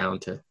gone down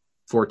to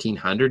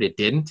 1400. It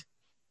didn't.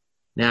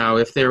 Now,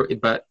 if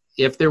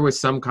there was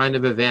some kind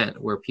of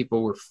event where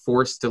people were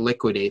forced to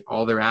liquidate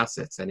all their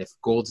assets, and if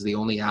gold's the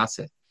only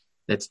asset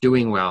that's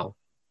doing well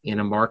in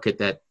a market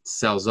that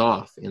sells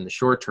off in the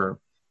short term,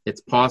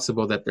 it's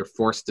possible that they're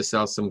forced to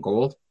sell some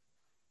gold.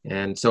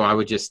 And so I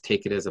would just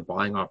take it as a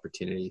buying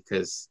opportunity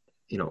because,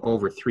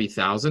 over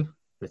 3,000,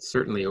 but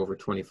certainly over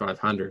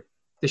 2,500.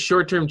 The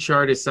short-term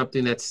chart is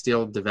something that's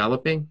still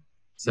developing.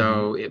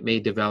 So it may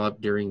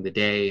develop during the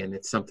day, and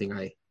it's something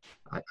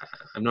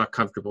I'm not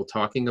comfortable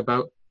talking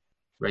about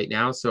right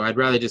now. So I'd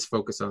rather just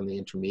focus on the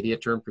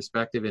intermediate term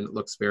perspective, and it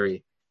looks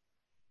very,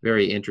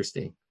 very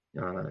interesting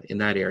in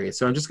that area.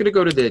 So I'm just going to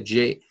go to the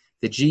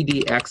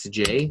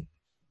GDXJ.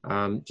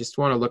 Just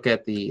want to look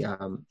at the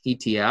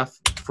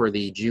ETF for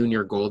the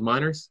junior gold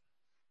miners,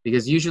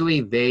 because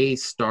usually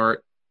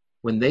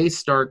when they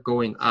start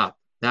going up,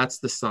 that's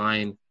the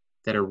sign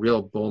that a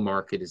real bull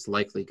market is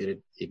likely going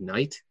to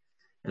ignite.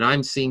 And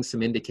I'm seeing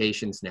some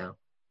indications now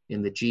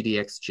in the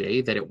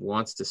GDXJ that it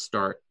wants to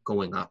start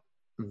going up.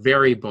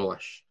 Very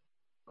bullish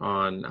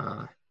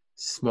on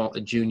small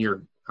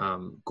junior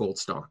gold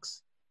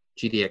stocks,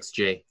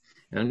 GDXJ.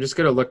 And I'm just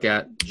going to look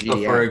at GDX.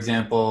 So for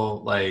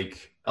example,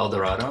 like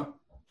Eldorado?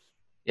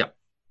 Yep.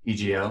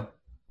 EGO?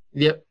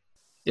 Yep.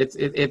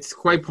 It's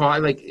quite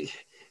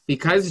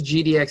because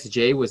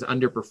GDXJ was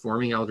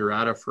underperforming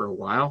Eldorado for a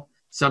while.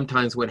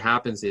 Sometimes what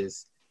happens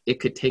is it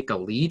could take a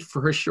lead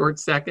for a short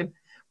second,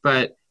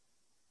 but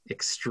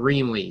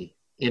extremely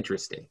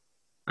interesting.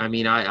 I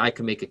mean, I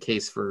can make a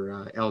case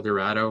for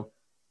Eldorado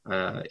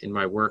in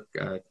my work,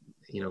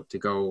 to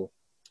go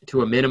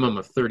to a minimum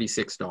of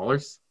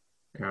 $36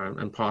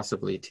 and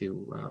possibly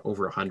to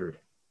over 100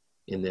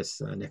 in this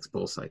next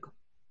bull cycle.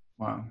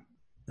 Wow.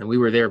 And we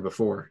were there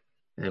before,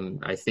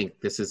 and I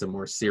think this is a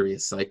more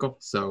serious cycle.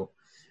 So,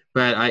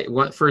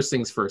 but first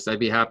things first, I'd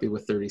be happy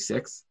with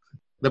 36.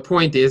 The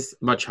point is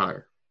much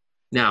higher.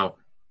 Now,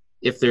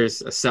 if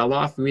there's a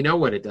sell-off, we know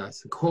what it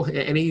does.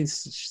 Any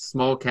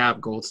small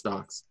cap gold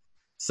stocks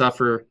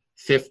suffer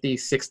 50,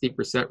 60%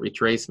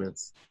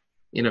 retracements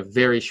in a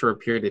very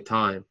short period of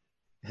time,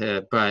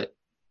 but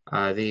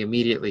they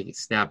immediately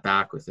snap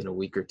back within a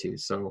week or two.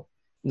 So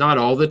not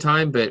all the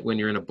time, but when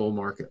you're in a bull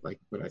market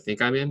like what I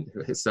think I'm in,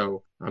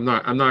 so I'm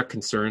not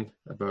concerned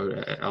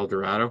about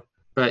Eldorado.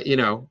 But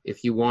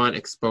if you want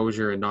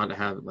exposure and not to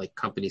have like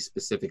company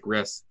specific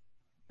risks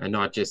and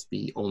not just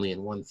be only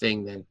in one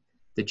thing, then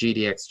the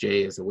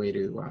GDXJ is a way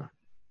to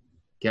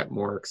get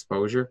more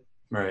exposure,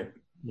 right?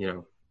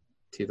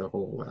 To the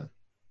whole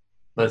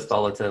less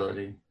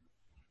volatility.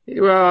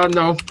 Well,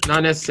 no,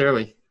 not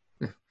necessarily.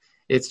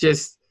 It's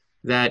just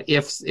that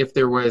if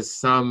there was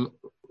some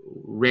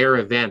rare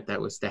event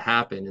that was to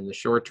happen in the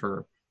short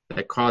term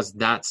that caused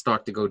that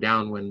stock to go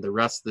down when the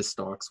rest of the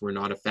stocks were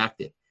not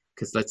affected,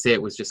 because let's say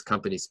it was just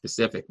company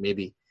specific,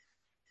 maybe.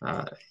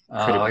 I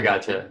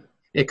gotcha.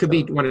 It could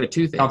be one of the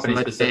two things. Company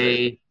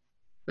specific.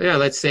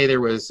 Let's say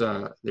there was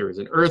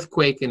an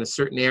earthquake in a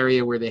certain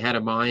area where they had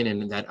a mine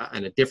and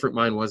a different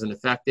mine wasn't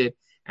affected,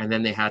 and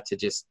then they had to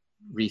just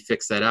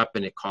refix that up,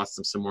 and it cost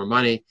them some more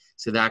money.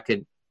 So that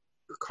could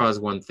cause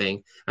one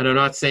thing. And I'm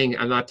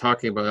not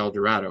talking about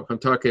Eldorado. I'm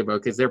talking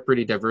about, because they're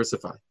pretty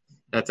diversified.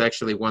 That's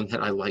actually one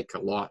that I like a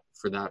lot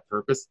for that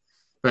purpose.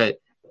 But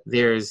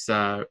there's,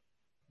 I'm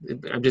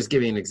just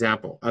giving an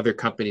example. Other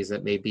companies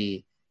that may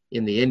be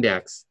in the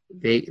index,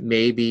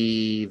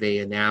 they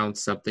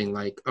announce something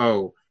like,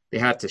 they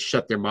had to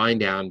shut their mine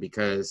down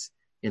because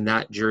in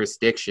that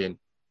jurisdiction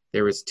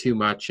there was too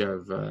much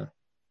of the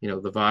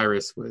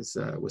virus was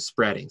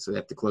spreading, so they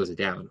have to close it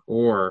down.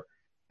 Or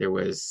there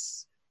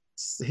was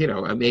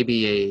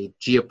maybe a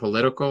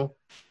geopolitical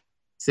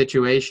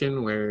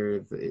situation where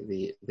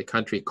the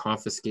country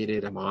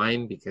confiscated a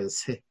mine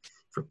because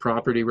for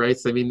property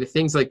rights. I mean, the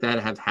things like that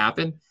have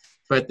happened,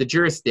 but the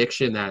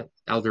jurisdiction that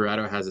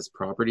Eldorado has its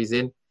properties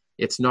in,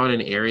 it's not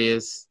in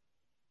areas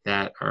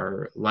that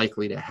are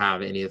likely to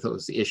have any of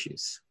those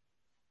issues.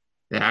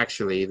 That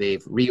actually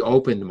they've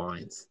reopened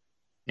mines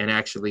and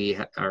actually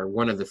are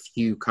one of the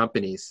few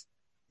companies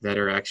that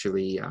are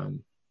actually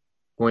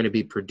going to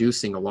be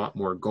producing a lot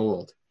more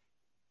gold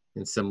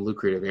in some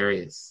lucrative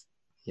areas,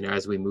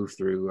 as we move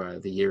through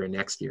the year and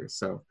next year.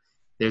 So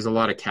there's a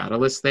lot of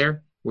catalysts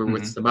there, where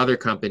with some other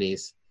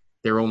companies,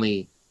 they're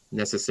only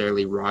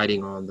necessarily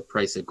riding on the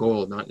price of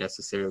gold, not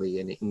necessarily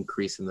an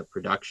increase in the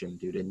production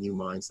due to new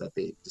mines that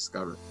they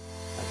discover.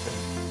 Gotcha.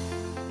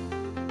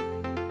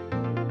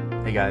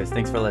 Hey guys,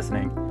 thanks for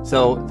listening.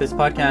 So this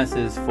podcast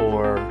is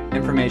for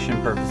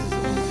information purposes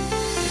only.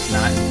 It's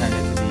not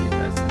intended to be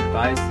investment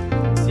advice.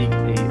 Seek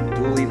a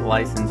duly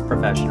licensed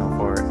professional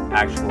for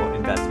actual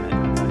investment